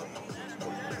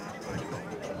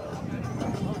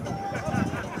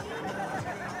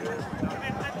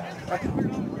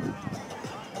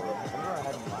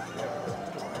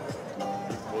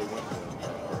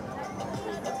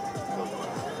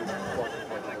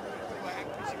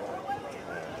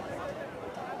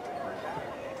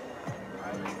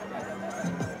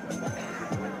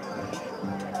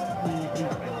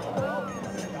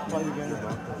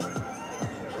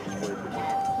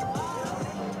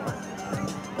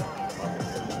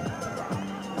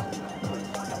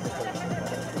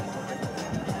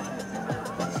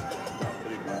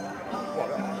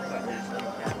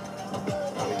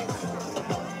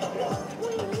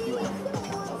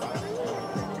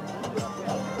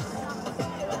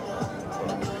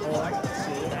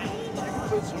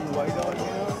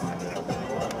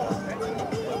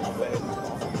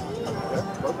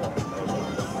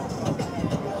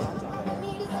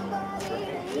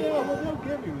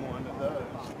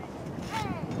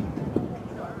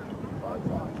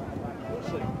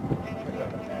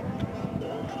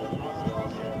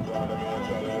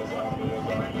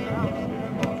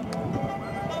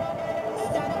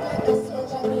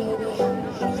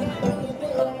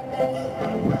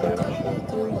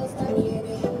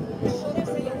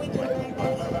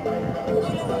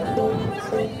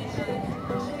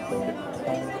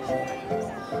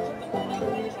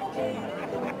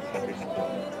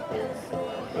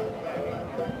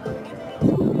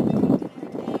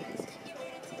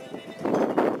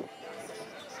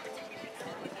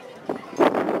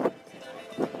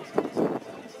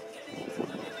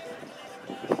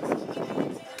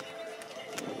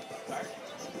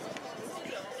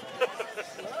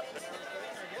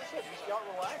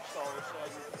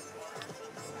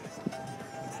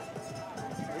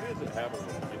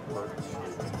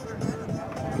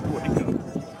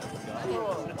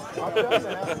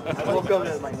I woke up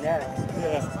with my neck.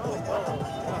 Yeah.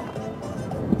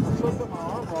 Something my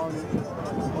arm wrong.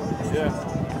 Yeah.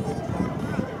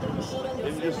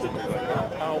 And you just sit there like,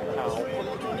 pow, pow.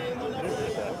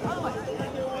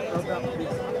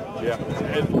 Yeah.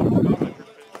 And it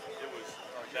was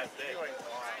that day.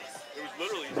 It was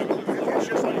literally, It's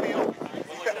just like the elk.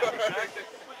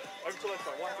 I told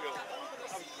my wife, I go,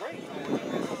 I was great.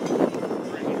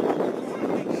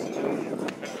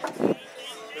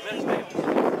 The next day,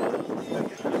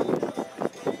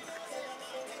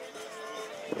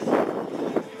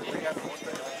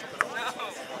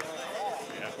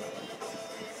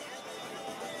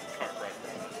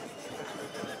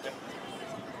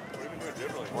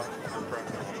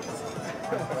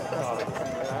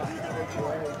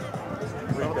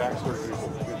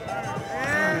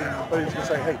 But he's gonna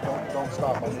say, hey, don't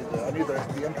stop. I need the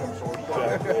income source.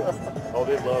 exactly. Oh,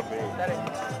 they love me.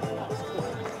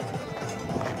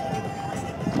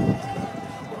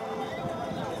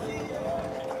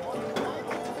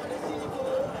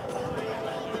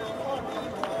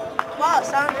 Wow,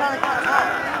 sound kind of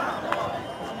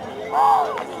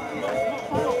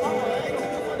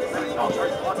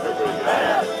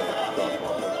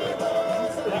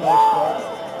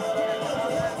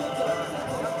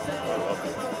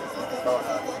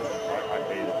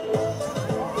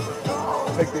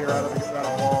Take the air out of it, get that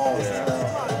wall.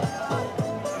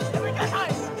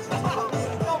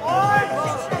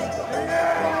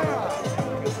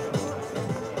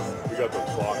 We got those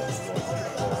blocks.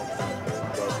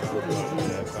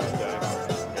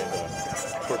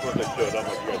 Of course, once they showed up,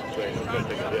 like you guys were saying, it's going to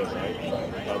take a hit, right?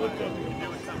 I looked at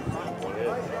one hit.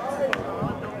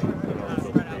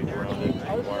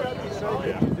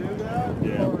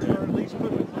 Yeah. Or at least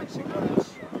put the plexiglass.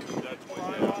 That's what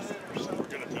we're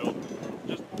going to build.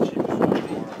 Just cheap.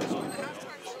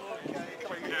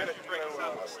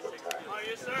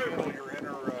 Yes, sir. Your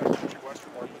inner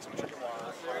Western market with some chicken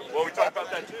wire. Well, we talked about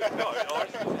that too. No,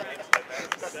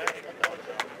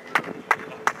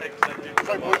 It's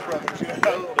like Blues Brothers, you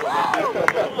know?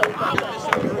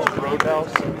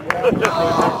 Roadhouse.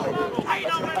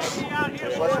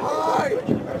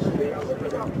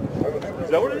 Is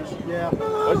that what it is? Yeah.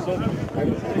 What's that?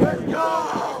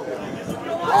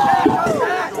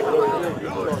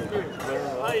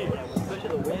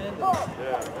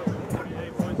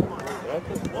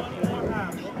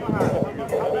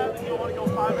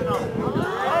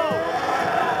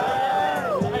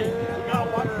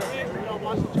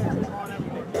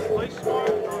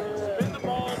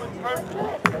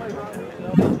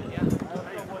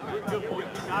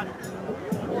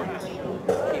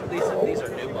 These are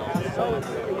new balls.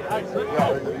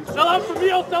 Sell out for me,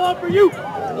 I'll sell out for you.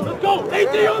 Let's go.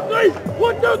 18 on 3.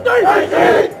 1, 2, 3. 18.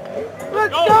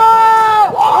 Let's go. Let's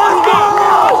go.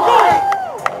 Let's go.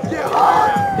 Get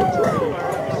hard.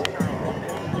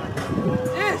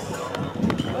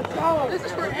 This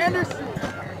is for Anderson.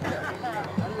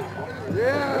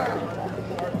 Yeah.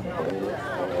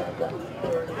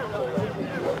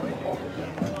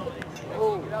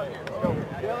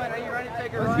 Dylan, are you ready to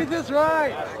take a run? Let's get this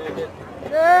right.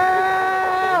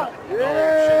 Yeah!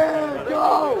 Yeah!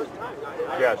 Go!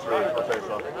 Yeah, it's really for face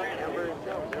off.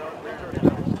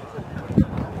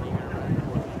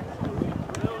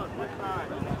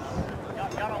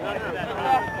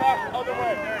 Other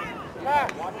way. Back.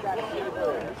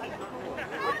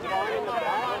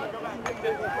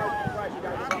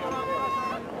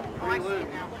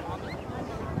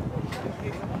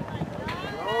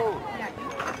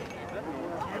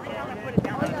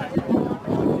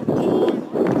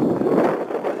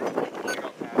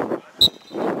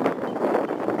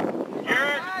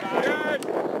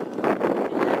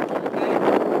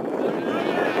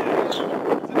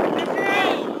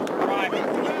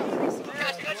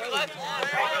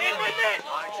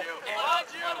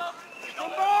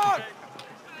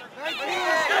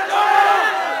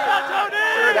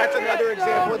 That's another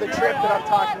example of the trip that I'm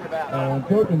talking about.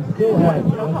 Corbin still has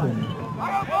nothing.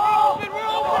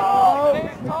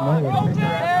 McMullen looking to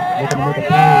make a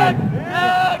play.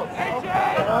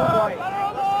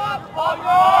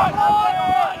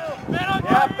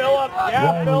 Yeah, Philip.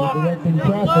 Yeah, Philip. Directing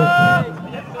traffic.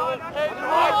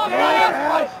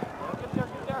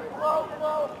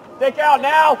 Stick out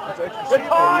now. Good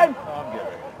time.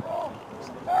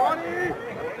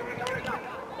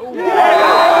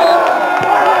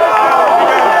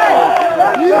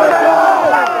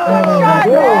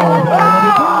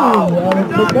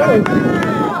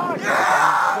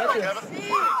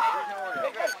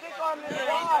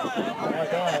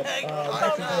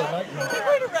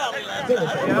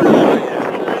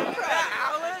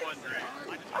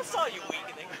 I saw you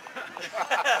weakening.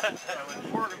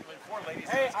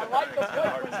 Hey, I like the push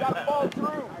when you got the ball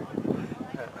through.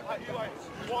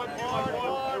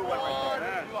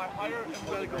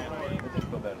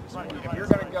 If you're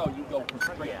going to go, you go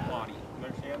straight body.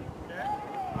 Understand?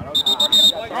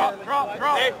 Drop.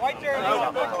 Hey, right there.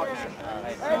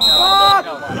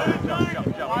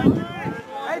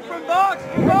 Hey, from box.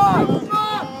 Hey, from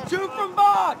box. Two from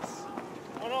box.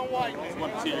 One on white.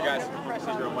 Want to see you guys.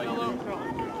 See your white.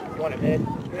 You want a mid?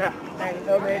 Yeah. Hey,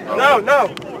 no mid. No.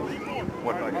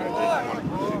 What did I get?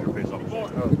 Your face off.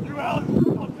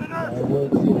 We'll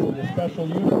see the special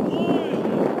unit.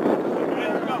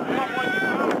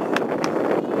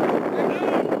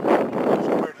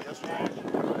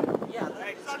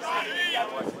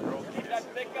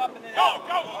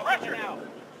 Go, pressure now.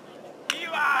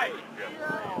 Eli.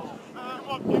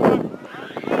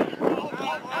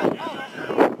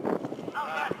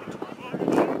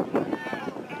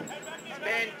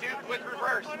 Man, Duke with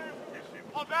reverse.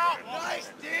 Nice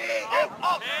D.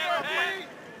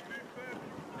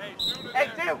 Hey,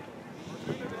 Duke.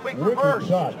 Quick reverse. good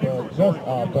shot, but just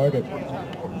off target.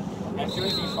 As soon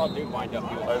as he saw Duke wind up,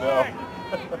 he was I know.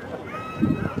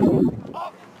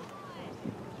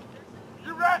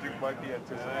 Duke might be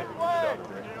anticipating the shot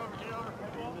today.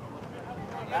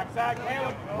 Backside,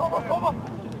 Caleb.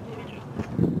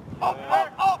 Up.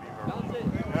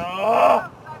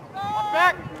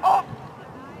 Back. Up.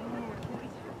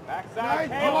 Backside,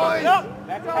 Caleb. Up.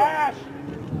 That's Cash.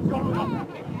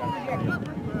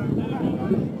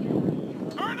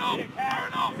 Turn up.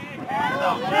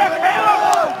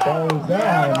 Falls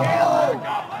down.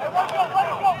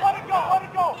 Let it go.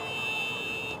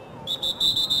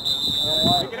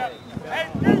 Pick it up. Hey,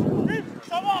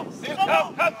 come on.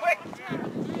 Come quick.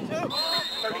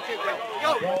 32.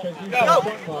 Go.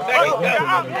 Right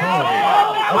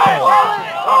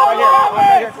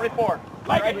here. 24.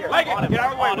 Right here. Get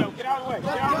out of the way. Go.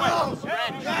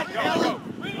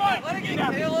 Let it get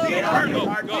Caleb.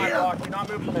 Go. You're not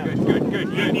moving from that.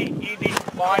 Good. Easy.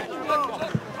 Fine.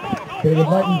 David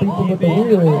Martin beats him with the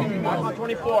wheel. Back on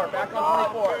 24.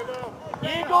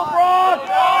 Eagle, Brock!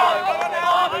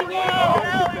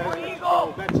 Eagle!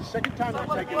 That's the second time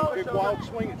you're taking a big wild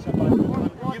swing at somebody.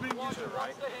 Giving you the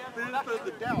benefit of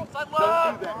the doubt.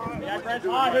 Don't do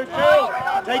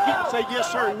that. Take it and say yes,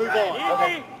 sir, and move on.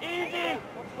 Easy!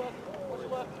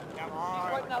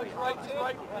 He's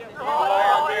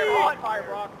right. Fire,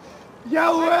 Brock. Yeah,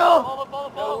 Will!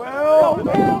 Will!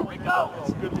 That's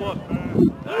a good look.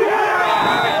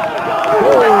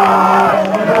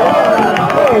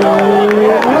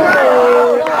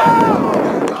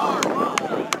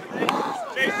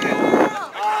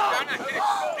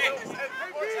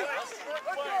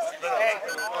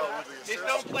 Just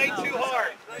don't play too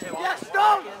hard. Yes,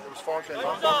 don't! It was Fontaine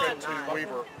to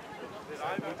Weaver.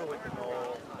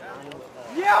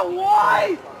 Yeah,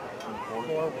 why?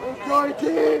 Go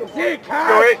team!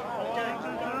 Go it!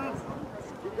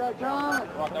 You got John!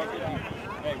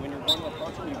 Hey, when you're going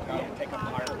Lacrosse, you gotta take up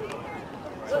higher.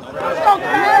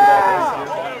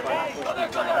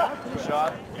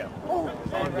 Shot? Yeah.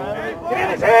 Get in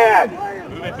his hand!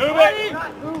 Move it!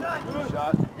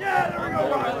 Shot? Yeah, there we go,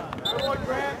 Ryan.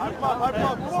 High flop,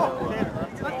 come on!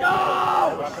 Let's go!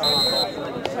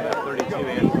 32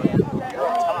 and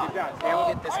we'll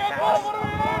get this pass.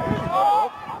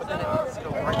 But then it needs to go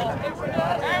right to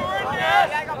that.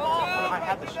 I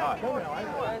had the shot.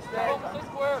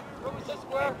 Square.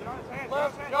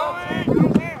 Left, going!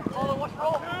 Hold on, watch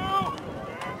roll.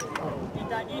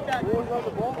 Eat that.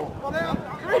 Fall down.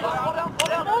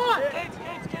 Gates.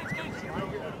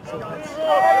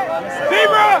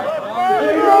 Zebra!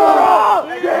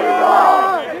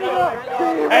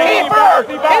 Hey, first!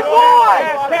 Hit one!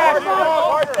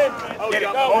 Get it.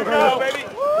 Go, baby.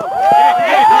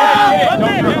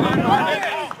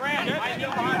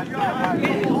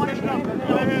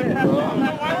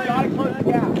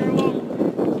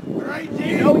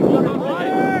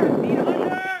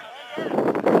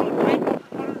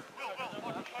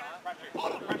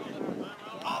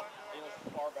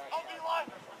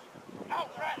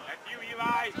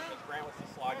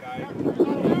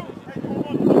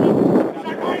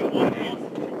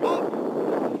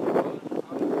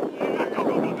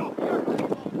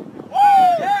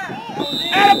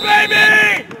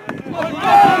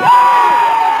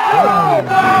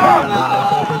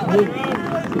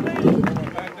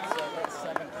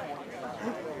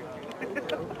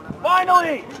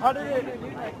 Finally!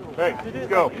 Hey, let's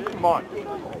go. Come on.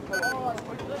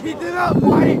 Keep it up,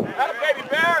 White! Baby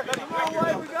Bear!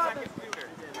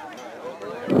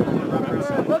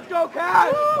 Let's go,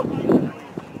 Cat!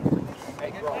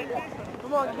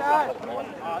 Come on, Cat!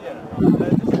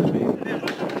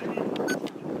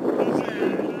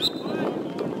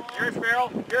 Here's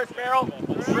Farrell. What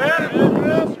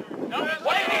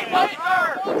do you need, Buster?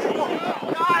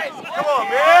 Guys! Come on,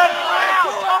 man!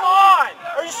 Come on!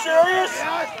 Are you serious?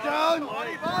 Yes, done!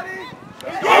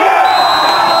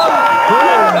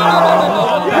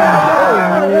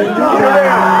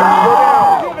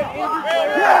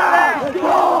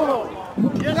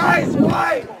 Nice,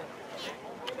 White!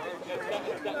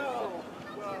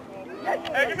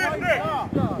 Hey, give me a stick!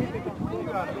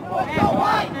 Let's go,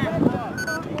 White!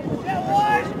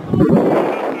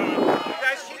 You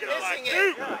guys keep missing it!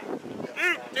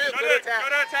 Duke, go to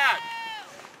attack!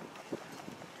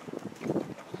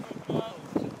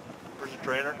 Where's your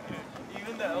trainer?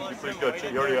 He's pretty good.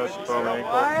 He already has his thumb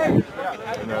ankle. And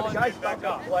that's, Guys, back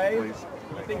up, play. please.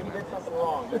 You think you did something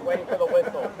wrong. Just waiting for the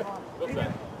whistle.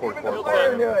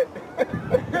 44. Do it.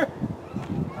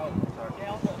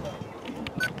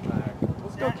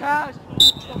 Let's go, Cash!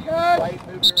 Yeah, went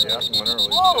early.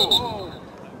 Whoa!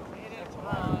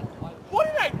 What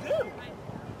did I do?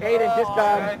 Aiden, just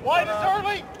come. White is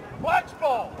early. Black's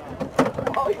ball.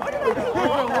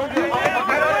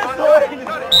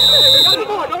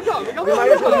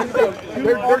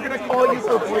 They're going to call you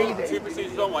for breathing. 2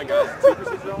 procedures on white, guys. 2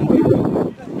 procedures on white.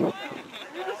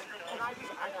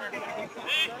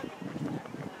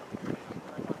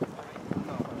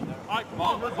 All right, come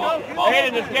on.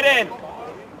 Aiden, just get in.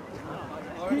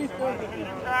 I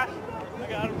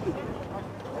got him.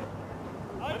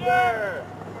 Under.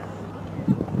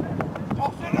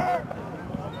 Off center.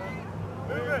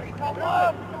 Move it. Come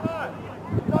on. Come on.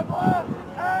 Come on.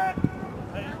 And.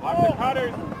 Watch the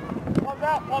cutters. Plump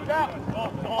out. Plump out.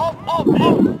 Up.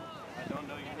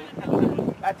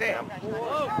 That's it.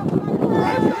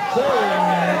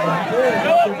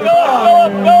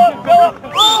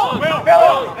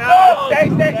 Philip. Stay.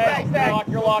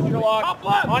 You're locked.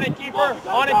 On it, keeper.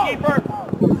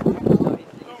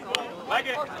 Like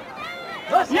it.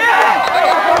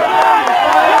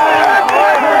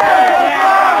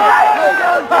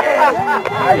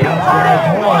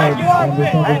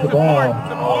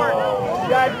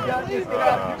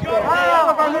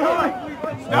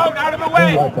 Scout, out of the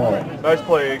way. Nice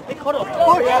play.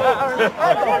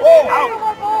 Out.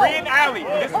 Free and alley.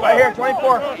 This way here,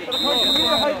 24.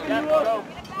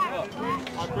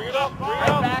 Bring it up.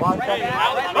 Right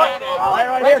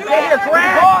here, stay here,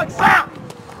 grab. Stop.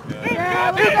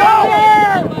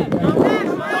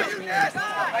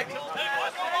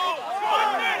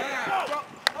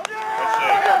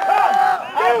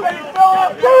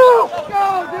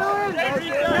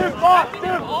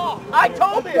 I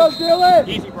told him. Go, Dylan.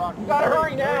 Easy, Brock. You gotta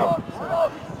hurry now.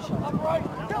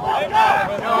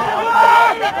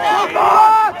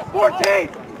 14.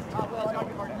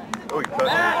 Oh, he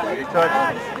touched it.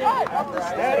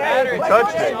 He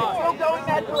touched it. Still going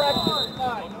that direction.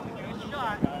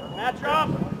 Match up.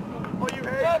 Oh, you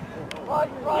hit.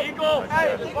 Eagle. Eagle.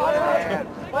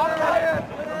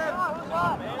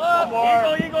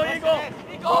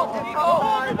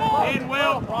 In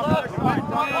Will.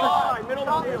 Middle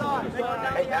of the field.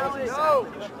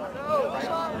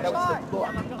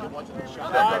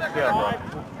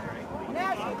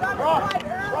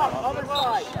 Other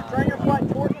side. Turn your butt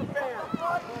towards the fan.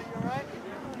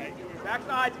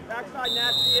 Backside,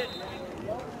 nasty it.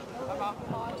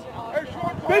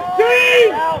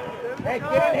 15! Hey,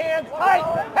 get in hands tight.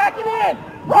 Pack it in.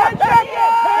 Run, pack it.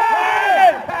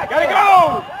 Gotta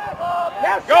go.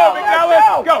 Go, Big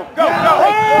Dallas. Go. Drop.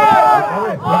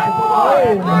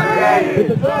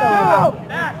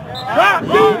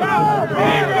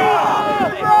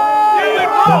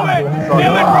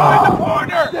 Dylan, roll in the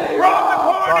corner.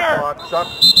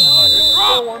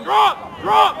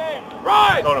 Drop.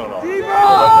 Right. No. You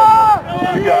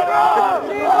got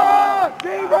it.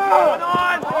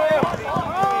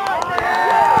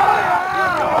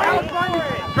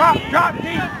 Drop,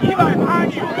 deep. Eli,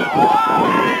 behind you.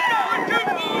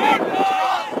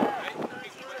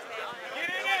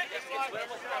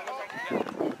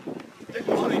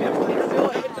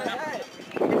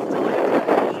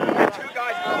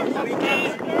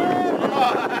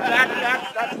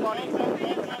 That's funny.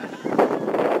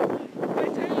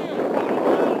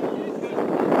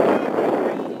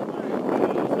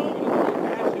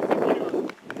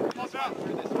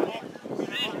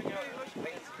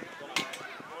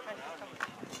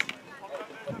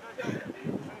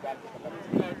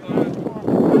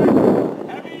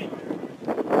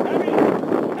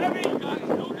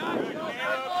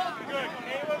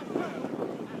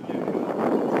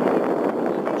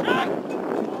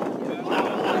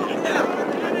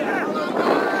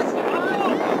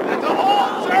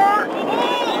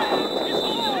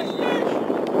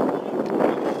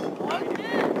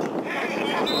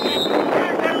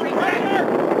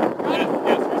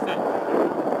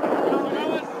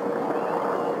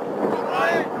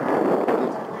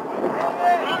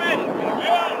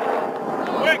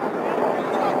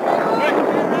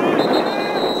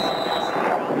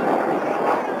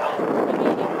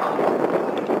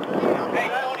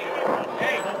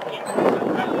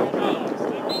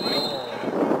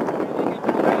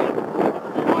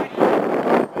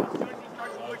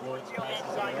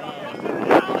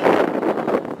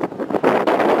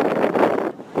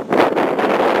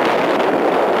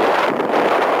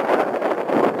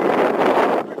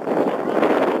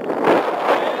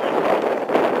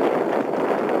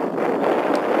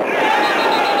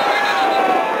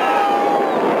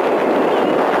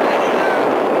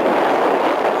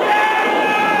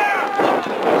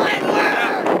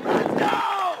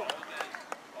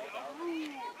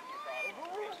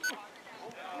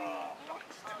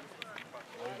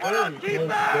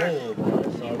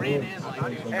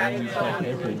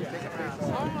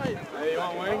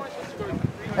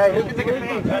 Hey, who can take a face?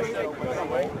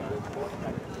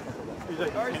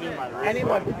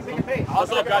 Anyone, who can take a face?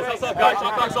 Hustle up, guys. Hustle up, guys.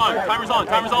 Shot clock's on. Timer's on.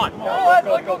 Timer's on.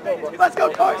 Let's go,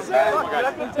 Carson!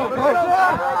 Let's go, Carson!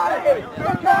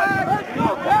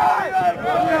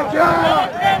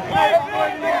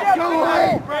 Go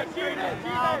away!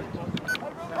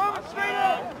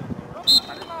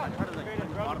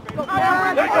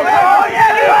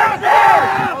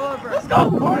 Let's go!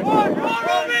 Come on,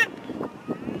 Roman!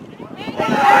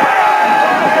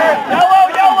 Yellow!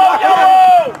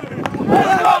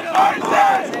 Let's go,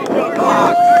 Carson! Go,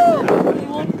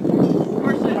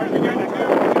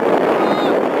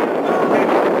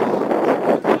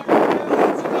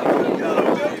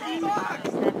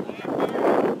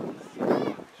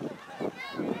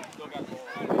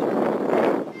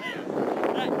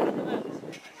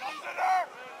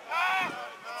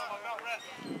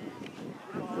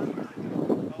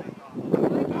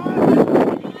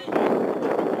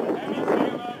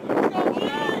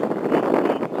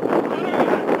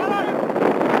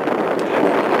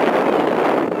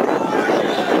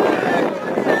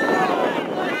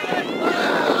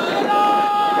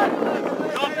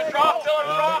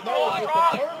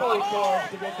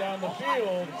 To get down the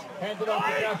field, hands it off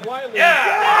to Jack Wiley.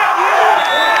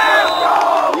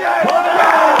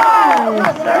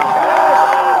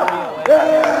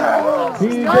 He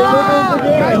delivers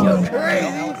again.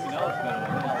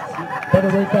 Better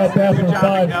rate that pass with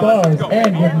 5 stars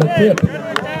and give him a tip.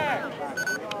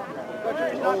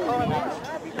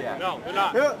 No, they're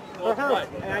not.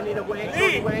 And I need a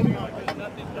wing.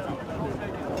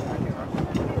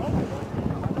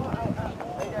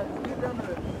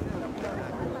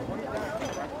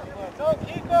 Go,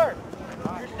 keeper!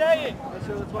 You're staying! Let's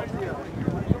watch the other.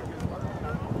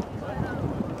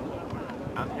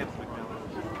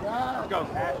 Go.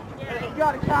 You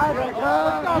got it, guys. Let's go.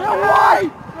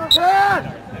 White!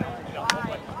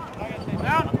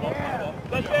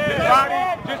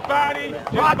 Just body!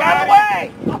 Rock out of the way!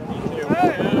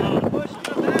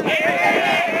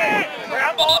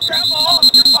 Grab ball!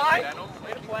 You're fine!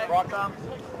 Rock them.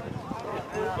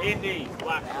 Indy.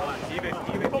 Relax. Even.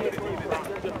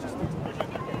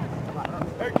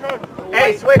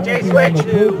 Hey, switch! Hate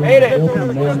it!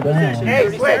 Hey,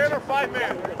 switch! 5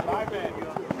 man.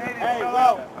 Hey,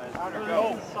 go!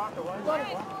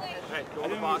 Hey, go to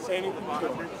the box. Say anything.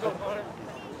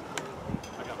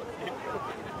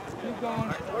 Keep going.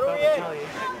 Where are we at?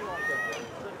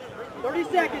 30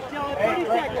 seconds, Dylan. 30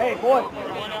 seconds. Hey, boy.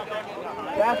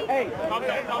 That's, hey. Come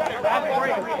That's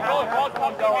break. great.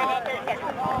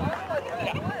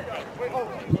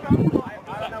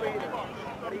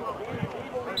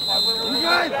 You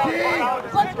guys, D!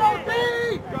 Let's go, D!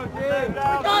 We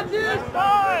got this!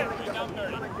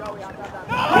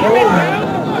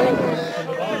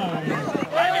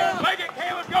 Make it,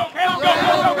 Caleb, go!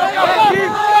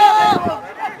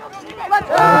 Let's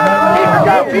go!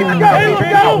 Keep it going!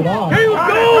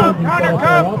 Counter,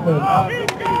 come!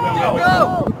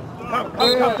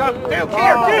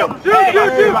 Come! Two!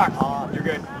 You're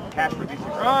good. Cash for DC.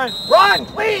 Run,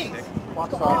 please!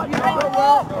 Come on,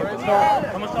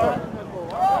 start.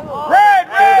 Red!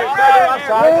 Sir!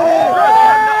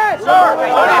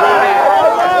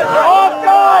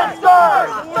 Offside, sir!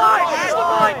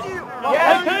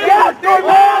 Yes, their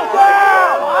man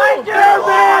down! Their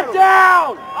man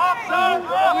down!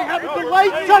 We have a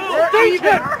delayed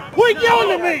substitution! Quit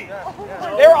yelling at me!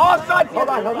 They're offside.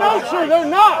 No, sir, they're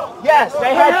not. Yes,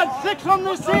 they had 6 on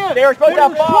this end. They were supposed to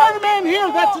have 5. Short-man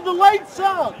here, that's a delayed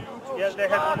sub. Yes, they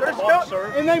had one box,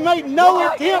 sir. And they made no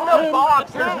attempt to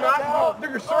box. There's not.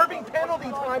 Their serving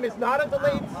penalty time is not a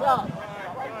delayed sub.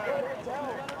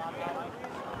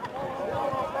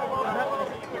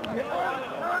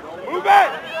 Move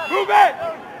it!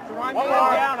 One more.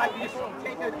 Down, I can just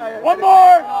take One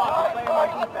more!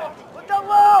 Look down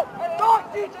low. Dog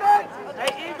defense.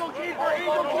 Hey, eagle keeper.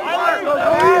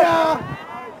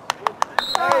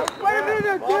 Wait a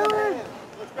minute, Dylan.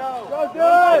 Let's go. Go,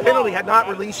 Dylan. The penalty had not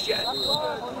released yet.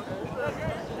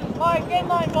 Mike, get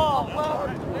my ball.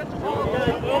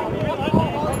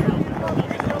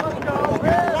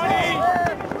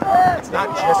 It's not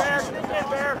just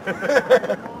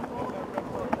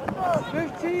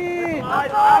 15!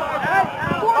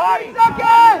 40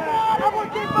 seconds! Come on,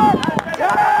 keeper!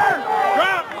 Turn!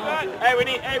 Drop! Hey, we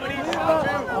need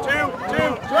two,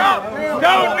 drop!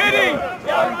 Go, Vinny!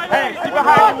 Hey, get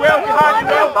behind you, Will,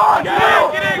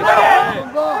 Get in!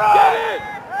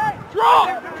 Drop!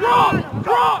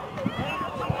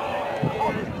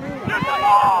 Get the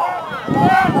ball!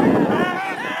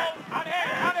 Out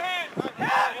of hand!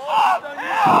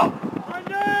 Help!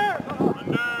 Under!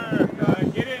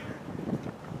 Get it!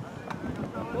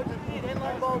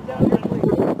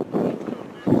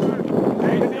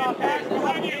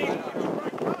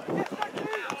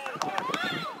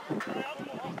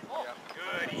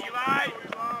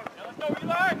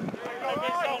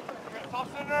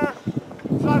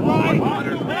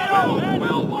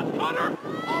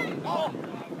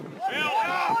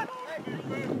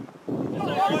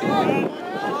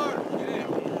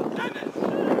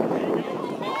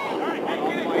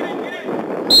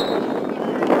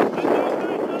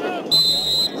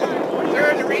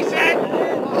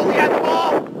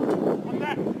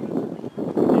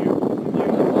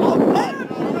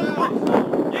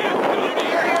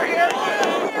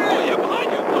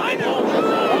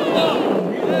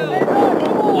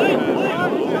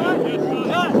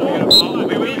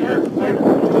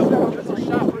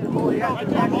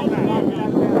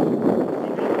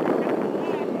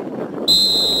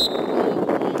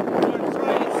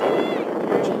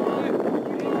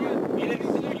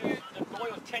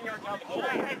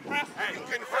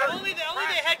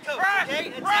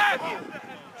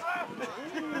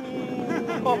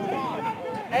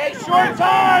 Hey, short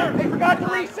time! They forgot to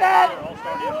reset!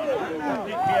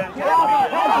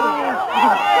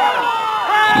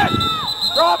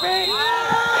 Drop it! Drop it!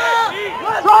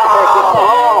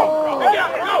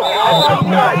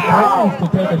 To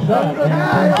take a shot and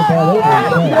turns the ball over.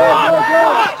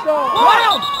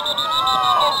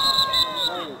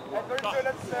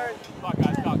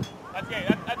 That's game.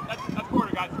 That's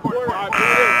quarter, guys. Quarter.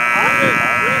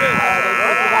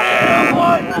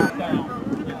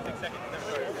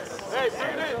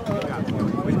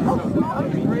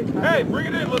 Hey, bring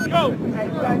it in. Let's go. Ma'am.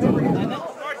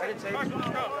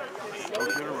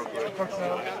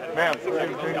 Hey,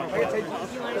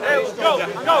 let's go.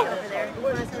 Let's go.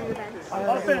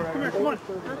 Come here, come on.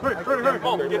 Hurry. Come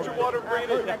on, get your water, bring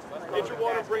it in. Get your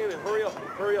water, bring it in. Hurry up.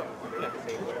 Get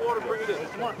your water, bring it in.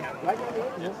 Come on.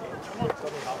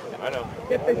 I know.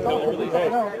 Hey. Come on.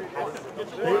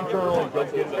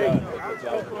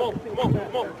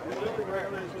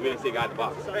 We didn't see a guy in the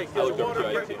box. Hey, I looked over too. I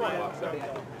didn't see him in the box.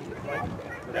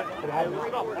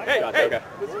 Hey. Okay.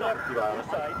 Listen up. You got it.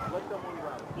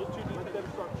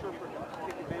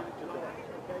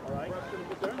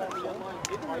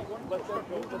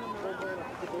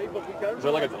 Is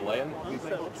there like a delay in?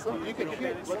 You can hear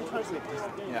it. Sometimes it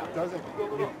doesn't.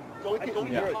 Click it and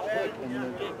hear it click and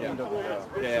then end up with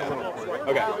Yeah.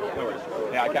 Okay. No worries.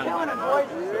 Yeah, I can.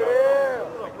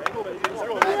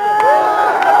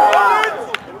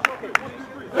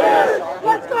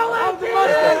 Let's go, Andy!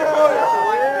 Let's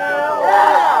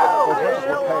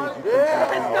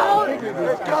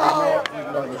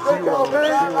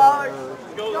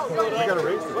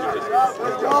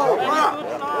go!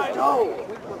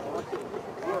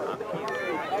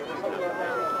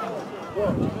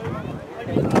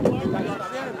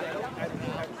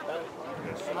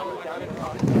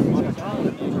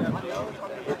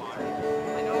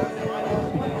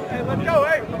 Hey, let's go,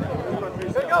 hey!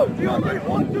 Let's go! 2, 3,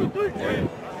 1, 2, 3, 4.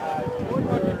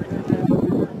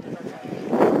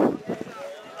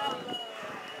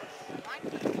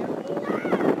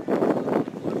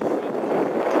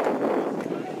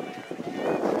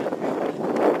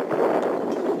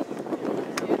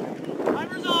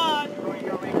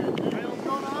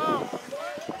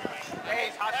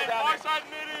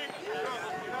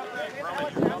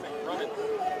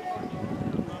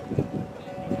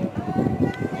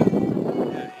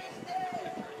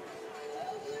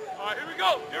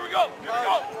 Here we go.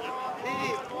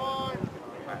 All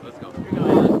right, let's go.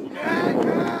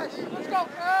 Let's go,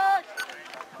 Cash!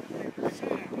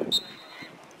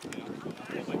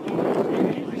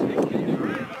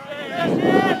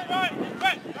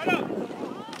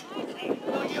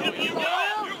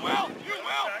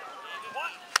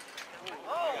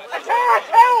 Attack!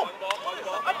 Help!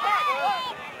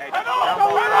 Attack! Go,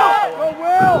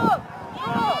 Will!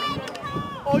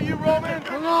 Oh, you Roman!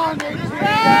 Come on, Nate!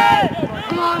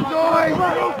 Come on, boys!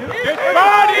 Get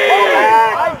body!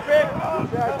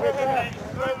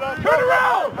 Turn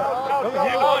around!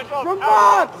 From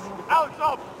Box!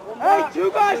 Hey,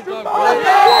 2 guys from Box!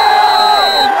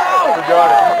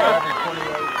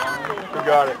 We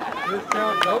got it.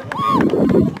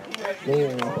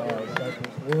 Goal by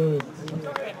Cypress Woods.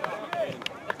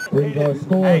 Brings our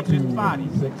score to 6-9.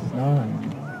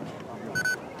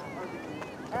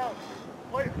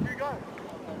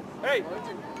 Hey,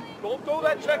 don't throw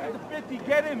that check at the 50.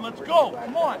 Get in. Let's go.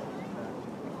 Come on.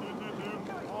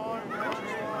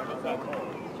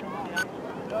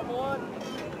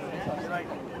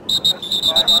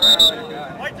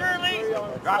 White turn, Lee!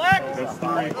 That's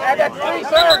 3. That's 3,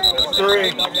 sir! That's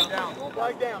 3.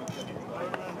 Flag down.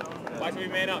 Watch me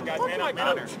man up, guys. Man up, man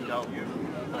up.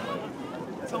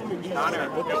 Connor.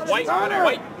 White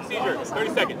procedure.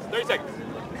 30 seconds. 30 seconds.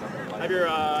 Have your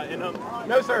in-home.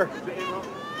 No, sir.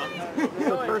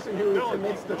 The person who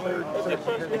commits the third.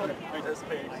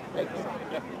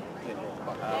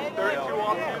 32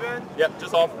 off you then? Yep,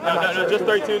 just off. No, just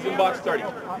 32s in box 30.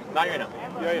 Not your in-home.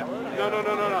 Yeah. No.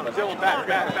 Dylan, back.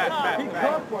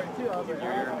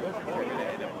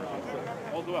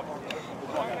 Hold it up.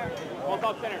 Hold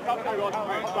top center. Top center.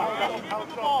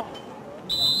 Go.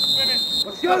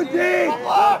 Let's go, D!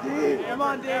 Come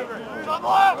on, D!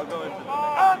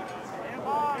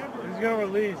 He's going to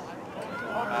release.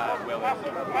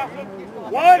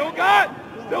 One.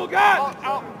 Still got.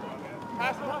 Out.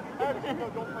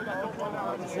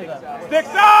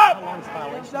 Sticks up.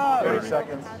 30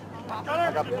 seconds. I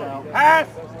got the count. Pass.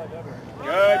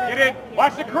 Good. Get it.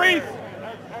 Watch the crease.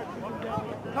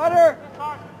 Cutter!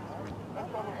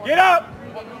 Get up.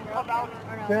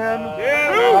 10,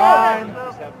 Yeah. 9,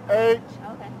 8,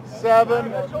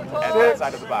 7, 6,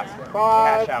 Side of the box.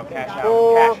 5, Cash out.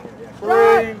 4,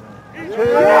 3, 2,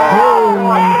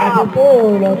 Number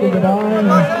 4 left in the line.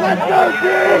 Let's go, D!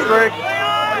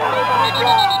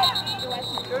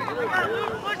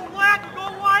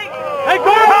 Hey,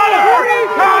 Connor!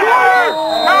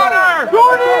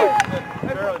 Jordan!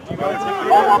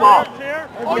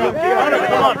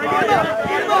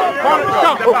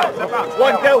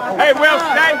 One, two. Hey, Will,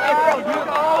 stay.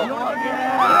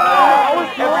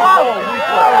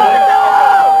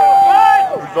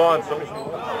 He's on.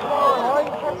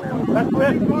 That's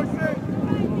it.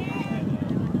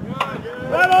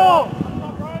 Settle!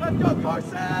 Let's go,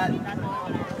 Carson!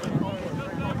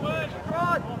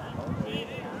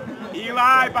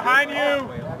 Eli, behind you.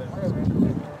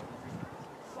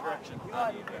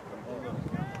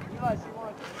 Eli, see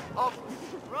one. Up.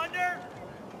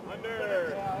 Under.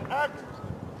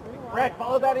 Brett,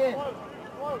 follow that in.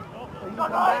 He's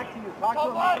come back to you. Talk to him.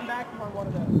 Come back to him on one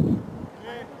of those.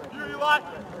 You, Eli.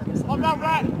 Hold down,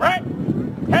 Brett.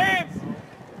 Hands.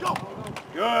 Go.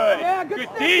 Good. Yeah, good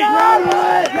D. stick,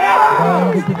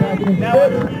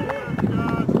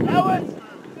 Alex.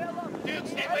 Duke,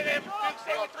 stay with him. Duke,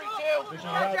 stay with 3-2.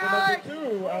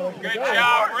 Good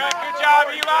job, Brett. Good job,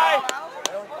 Eli.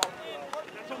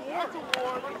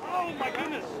 Oh my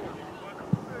goodness.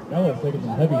 That was taking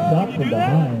some heavy shots from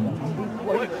behind.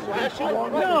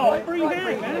 No, free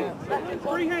hand, man.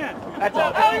 Free hand. That's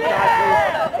all.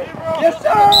 Yes,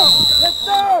 sir! Yes,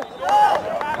 sir!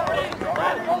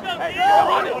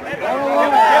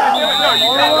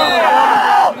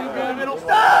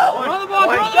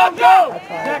 Go!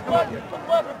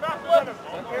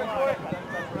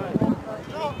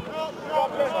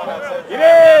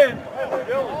 Get in!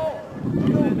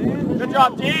 Good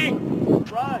job, T!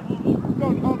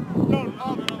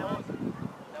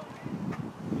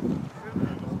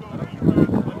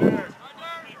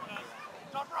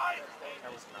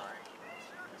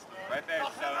 Right there,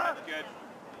 so that's good.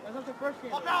 That's the first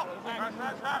game. Top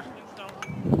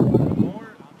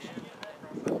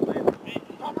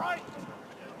right!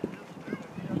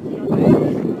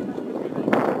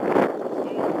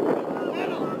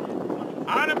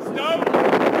 On him, Stone!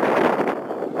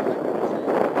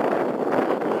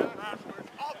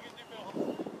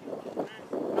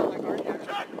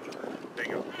 There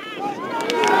you go.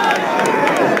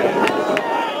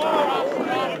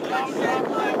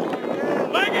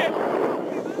 Leg it!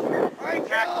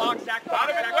 Sack box. Out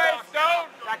of his way, Stone!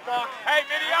 Sack box. Hey,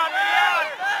 Midian!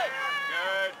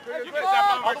 Good. You can step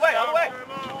on all the way.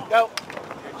 Go.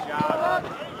 Good job.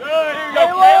 Good. Here you go,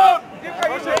 Caleb.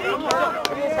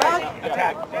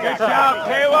 Attack. Good job,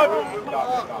 Caleb.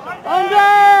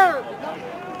 Under!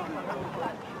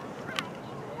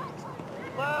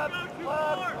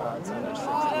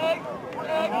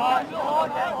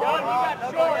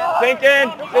 Sink in.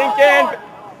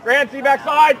 Grant, see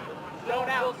backside.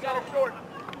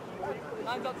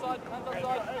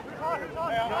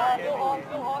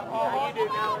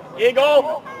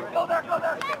 Eagle. Go there!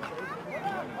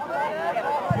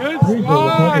 Good Appreciate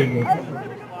slide. it.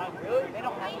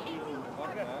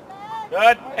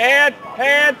 Good. Hand.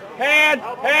 Yeah,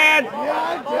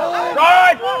 Dylan!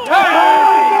 Strike.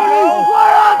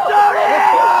 What up, Tony?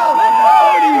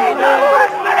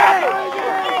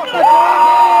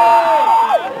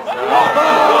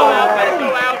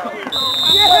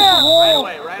 Right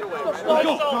away. Let's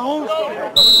go, Stones!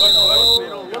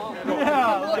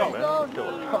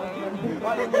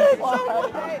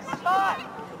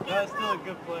 That's still a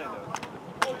good play, though.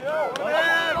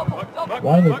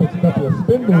 Wiley puts a couple of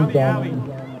spin moves on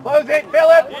him. Close it,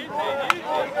 Philip.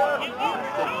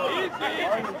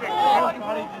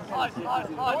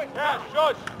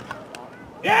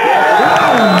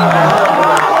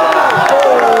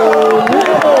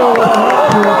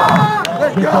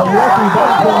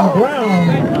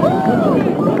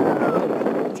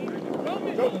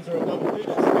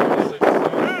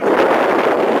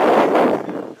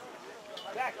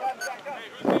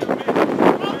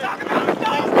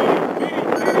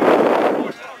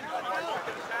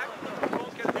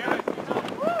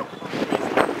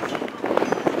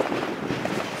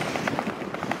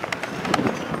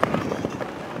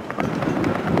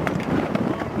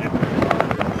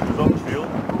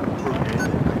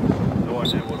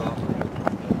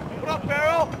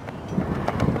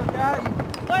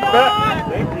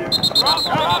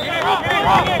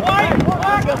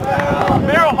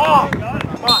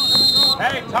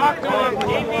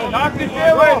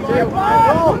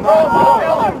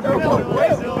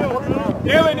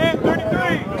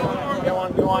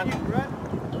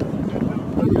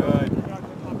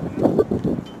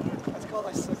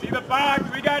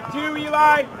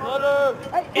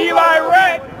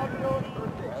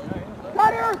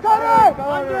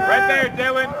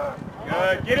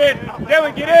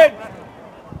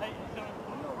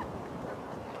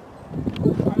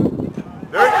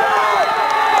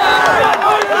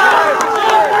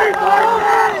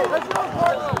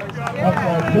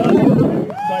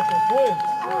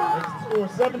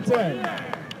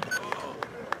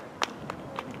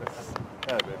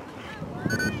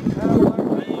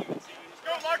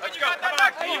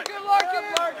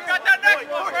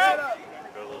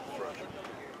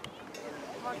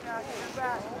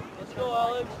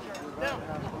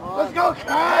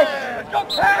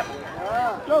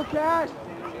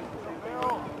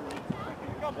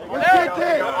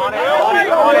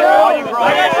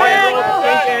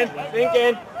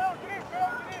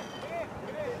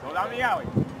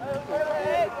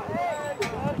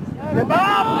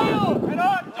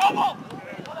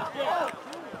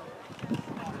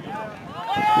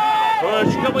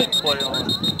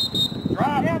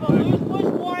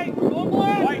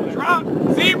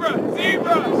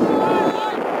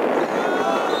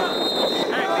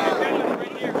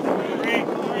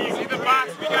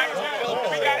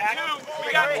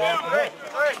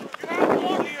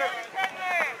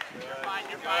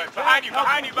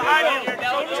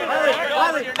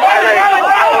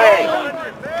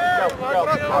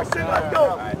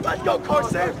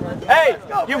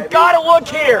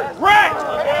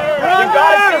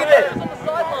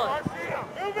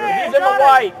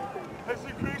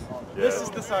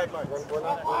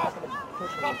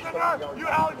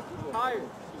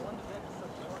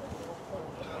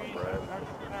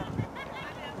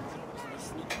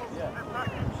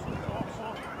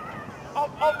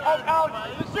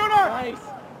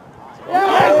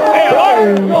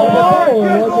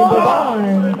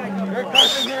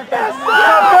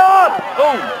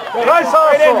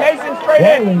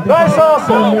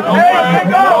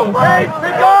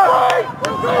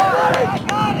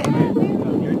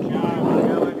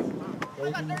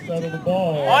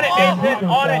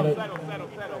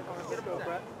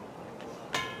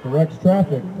 Directs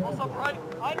traffic.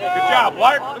 Good job,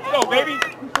 Lark. Let's go, baby.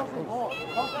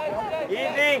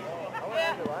 Easy.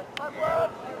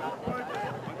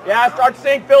 Yeah, start to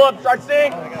sink, Philip. Start to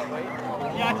sink.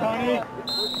 Yeah, Tony.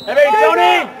 Hey, baby,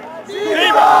 Tony.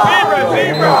 Zebra, zebra,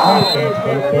 zebra.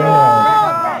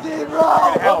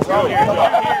 Hell, bro. Run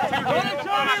it,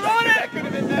 Tony, run it.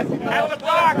 Out of the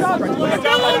box. Let's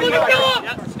go,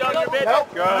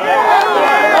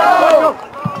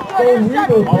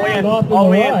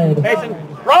 All in. Mason.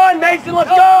 Run, Mason, let's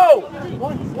go!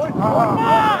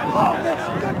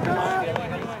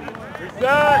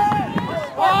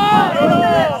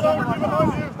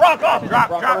 Rock off! Drop!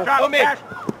 Go me!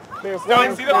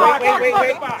 Stone, see the box!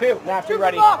 Wait. Two. Now, two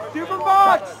ready. Two from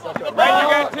box! Red, you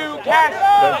got two. Cash!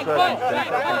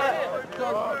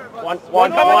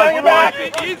 One. Come on your back!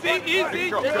 Easy!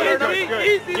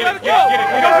 Let it go!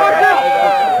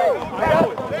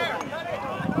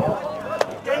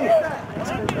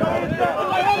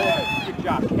 Good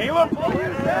job, Caleb.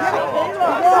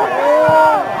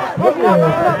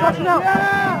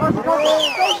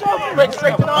 Quick,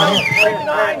 straight to nine.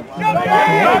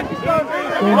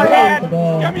 One hand.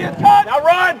 Give me a touch. Now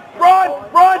run.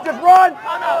 Just run.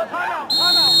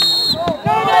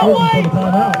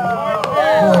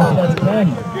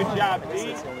 Good job, D.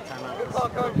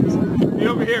 See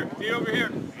over here.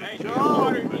 Hey, get a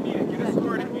squirt if you need it. Get a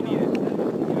squirt if you need it.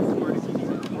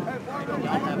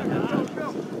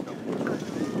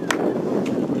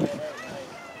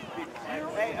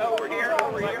 Hey, over here.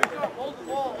 Hold the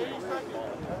ball, 80 seconds.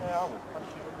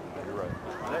 You're right.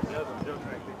 Next,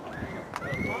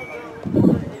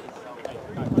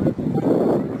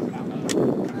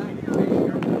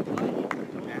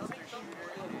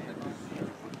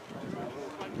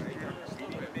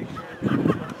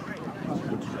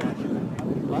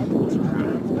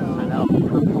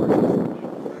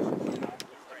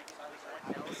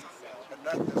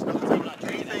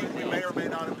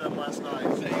 counted them last night.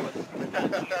 Has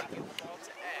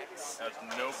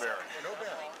no bearing. No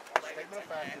bearing. Statement of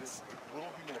fact is little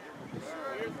humility.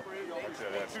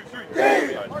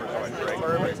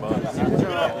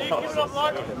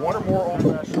 One or more old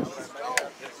fashioned.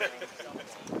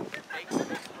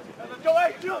 Let's go,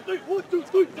 hey, 2, 3, 1, 2,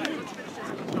 3.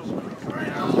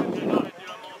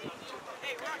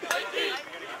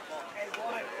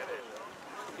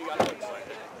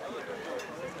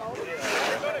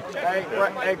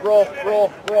 Hey, roll.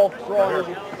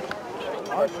 Energy.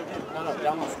 No,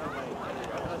 down low.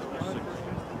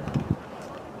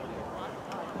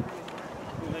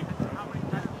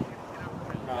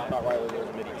 No, I thought Riley was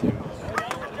a midi too.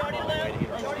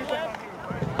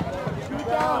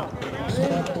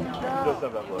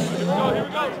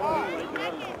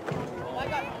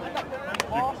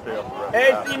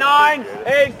 AC9!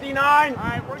 AC9!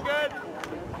 Alright, we're good.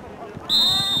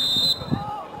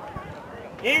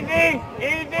 Easy!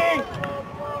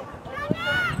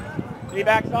 See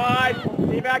backside,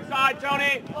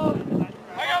 Tony! I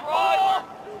got ball!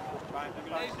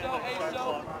 Hey, so.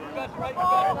 You got right. I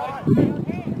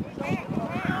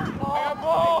got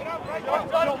ball!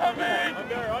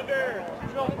 Under!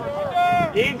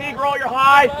 Easy, grow your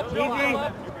high! Easy!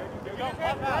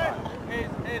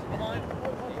 Hayes behind.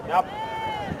 Yep.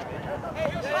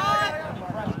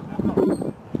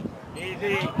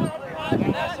 Easy.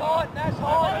 That's hard.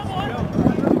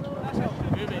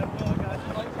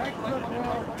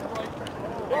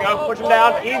 There you go, push him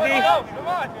down, easy.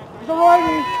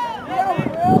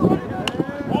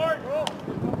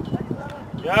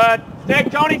 Good. Stick,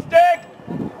 Tony, stick.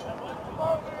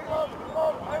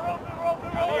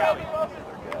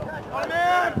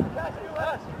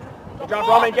 Good job,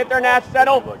 Roman. Get there, Nash.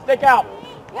 Settle. Stick out.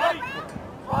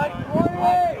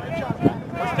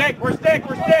 We're stick.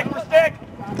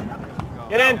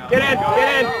 Get in.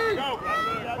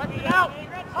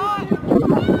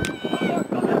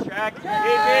 Check.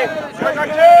 Easy. Trigger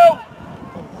 2.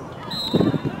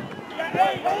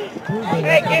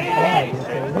 Hey, get in.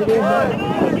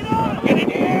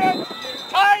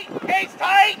 Tight. Case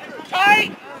tight.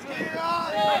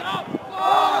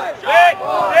 Sit.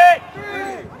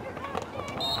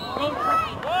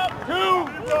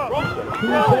 2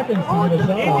 seconds to the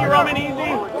shot. Easy, Roman,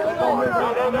 easy.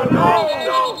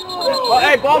 Oh,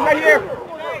 hey, ball's right here.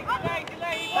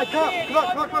 Hey, come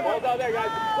on. Ball's out there,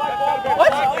 guys.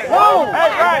 What? Whoa! Hey,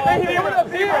 right. Hey, zebra.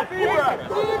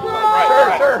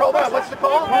 Sure, hold on. What's the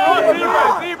call?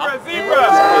 Zebra.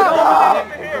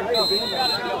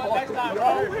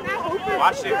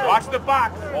 Watch the box.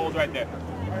 Ball's right there.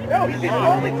 No, he's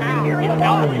only here. He's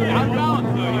out of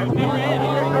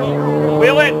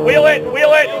Wheel it.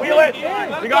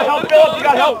 You got help,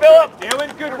 Philip. Dylan,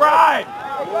 good ride.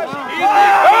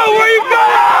 Oh, where you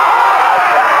going?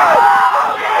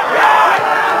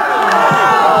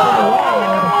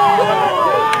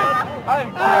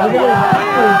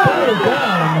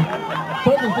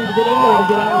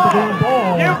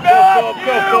 You,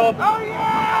 Philip.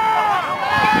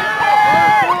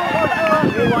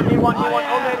 He won.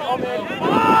 Omen.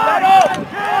 Settle.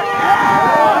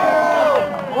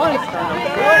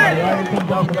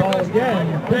 Comes off the ball again.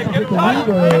 This is the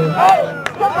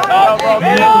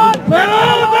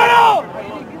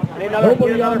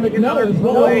Nobody on McNellis.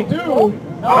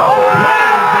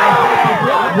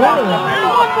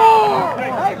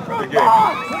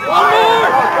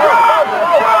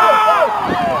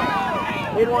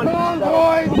 One more. Come on,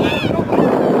 boys.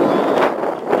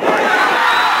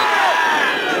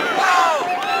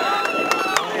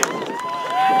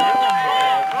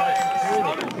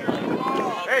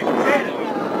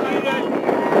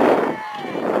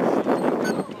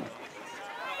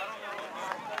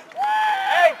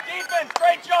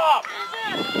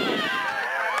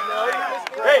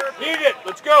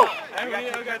 Let's go.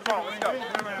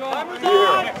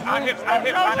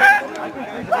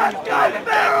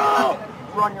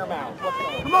 Run your mouth.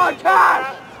 Come on,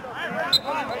 Cash.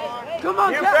 Come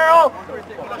on, Cash. Farrell.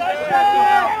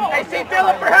 Hey, see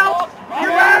Philip for help. You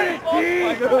got it.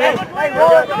 Hey,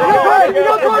 roll. You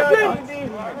go, Torsten.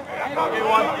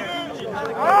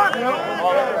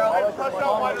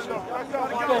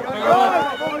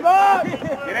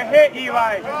 Get a hit,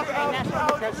 Eli.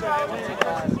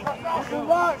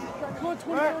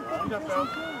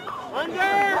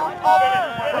 Under!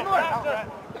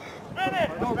 Spin it!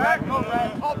 Go back. Oh,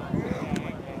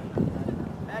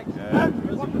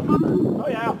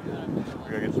 yeah. We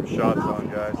gotta get some shots on,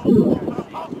 guys.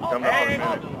 Coming up in a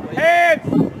minute. Hands!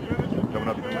 Coming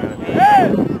up in a minute.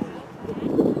 Hands!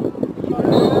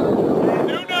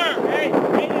 Sooner! Hey,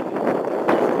 Hayden!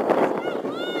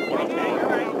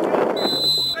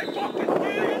 Hey, focus,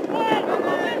 dude!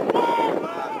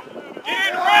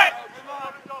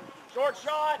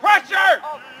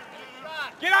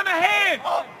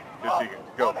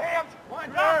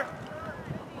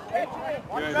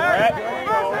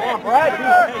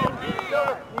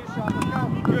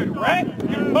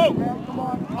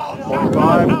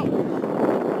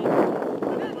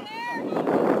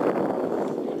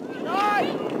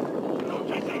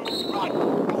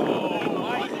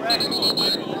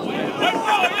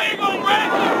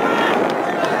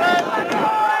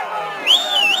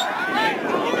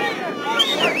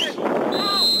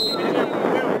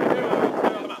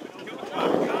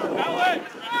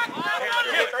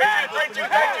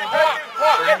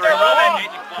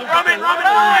 Roman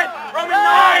 9! Roman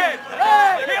 9!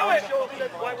 Kill it!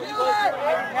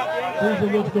 Souza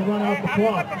looks to run out the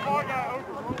clock.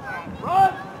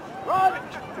 Run! Run!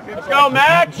 Let's go,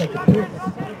 Max! Take a pick.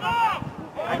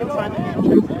 I can find the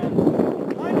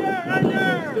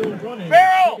Still running.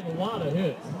 Barrel! Taking a lot of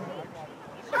hits.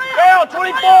 Barrel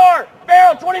 24!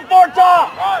 Barrel 24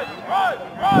 top! Run! Run!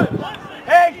 Run!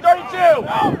 Hey, 32!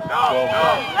 Up!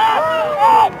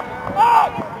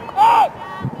 Up!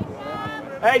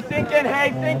 Hey, sink in,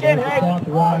 hey, sink in, hey! Clock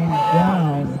winds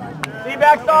down. See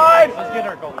backside! Let's get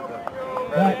our goal.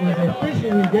 That is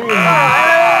officially game.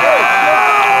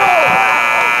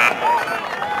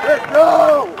 Let's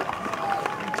go!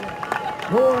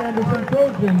 Roar Anderson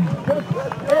Trojans just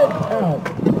edged out.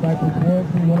 Cypress Woods,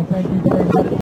 we want to thank you very much.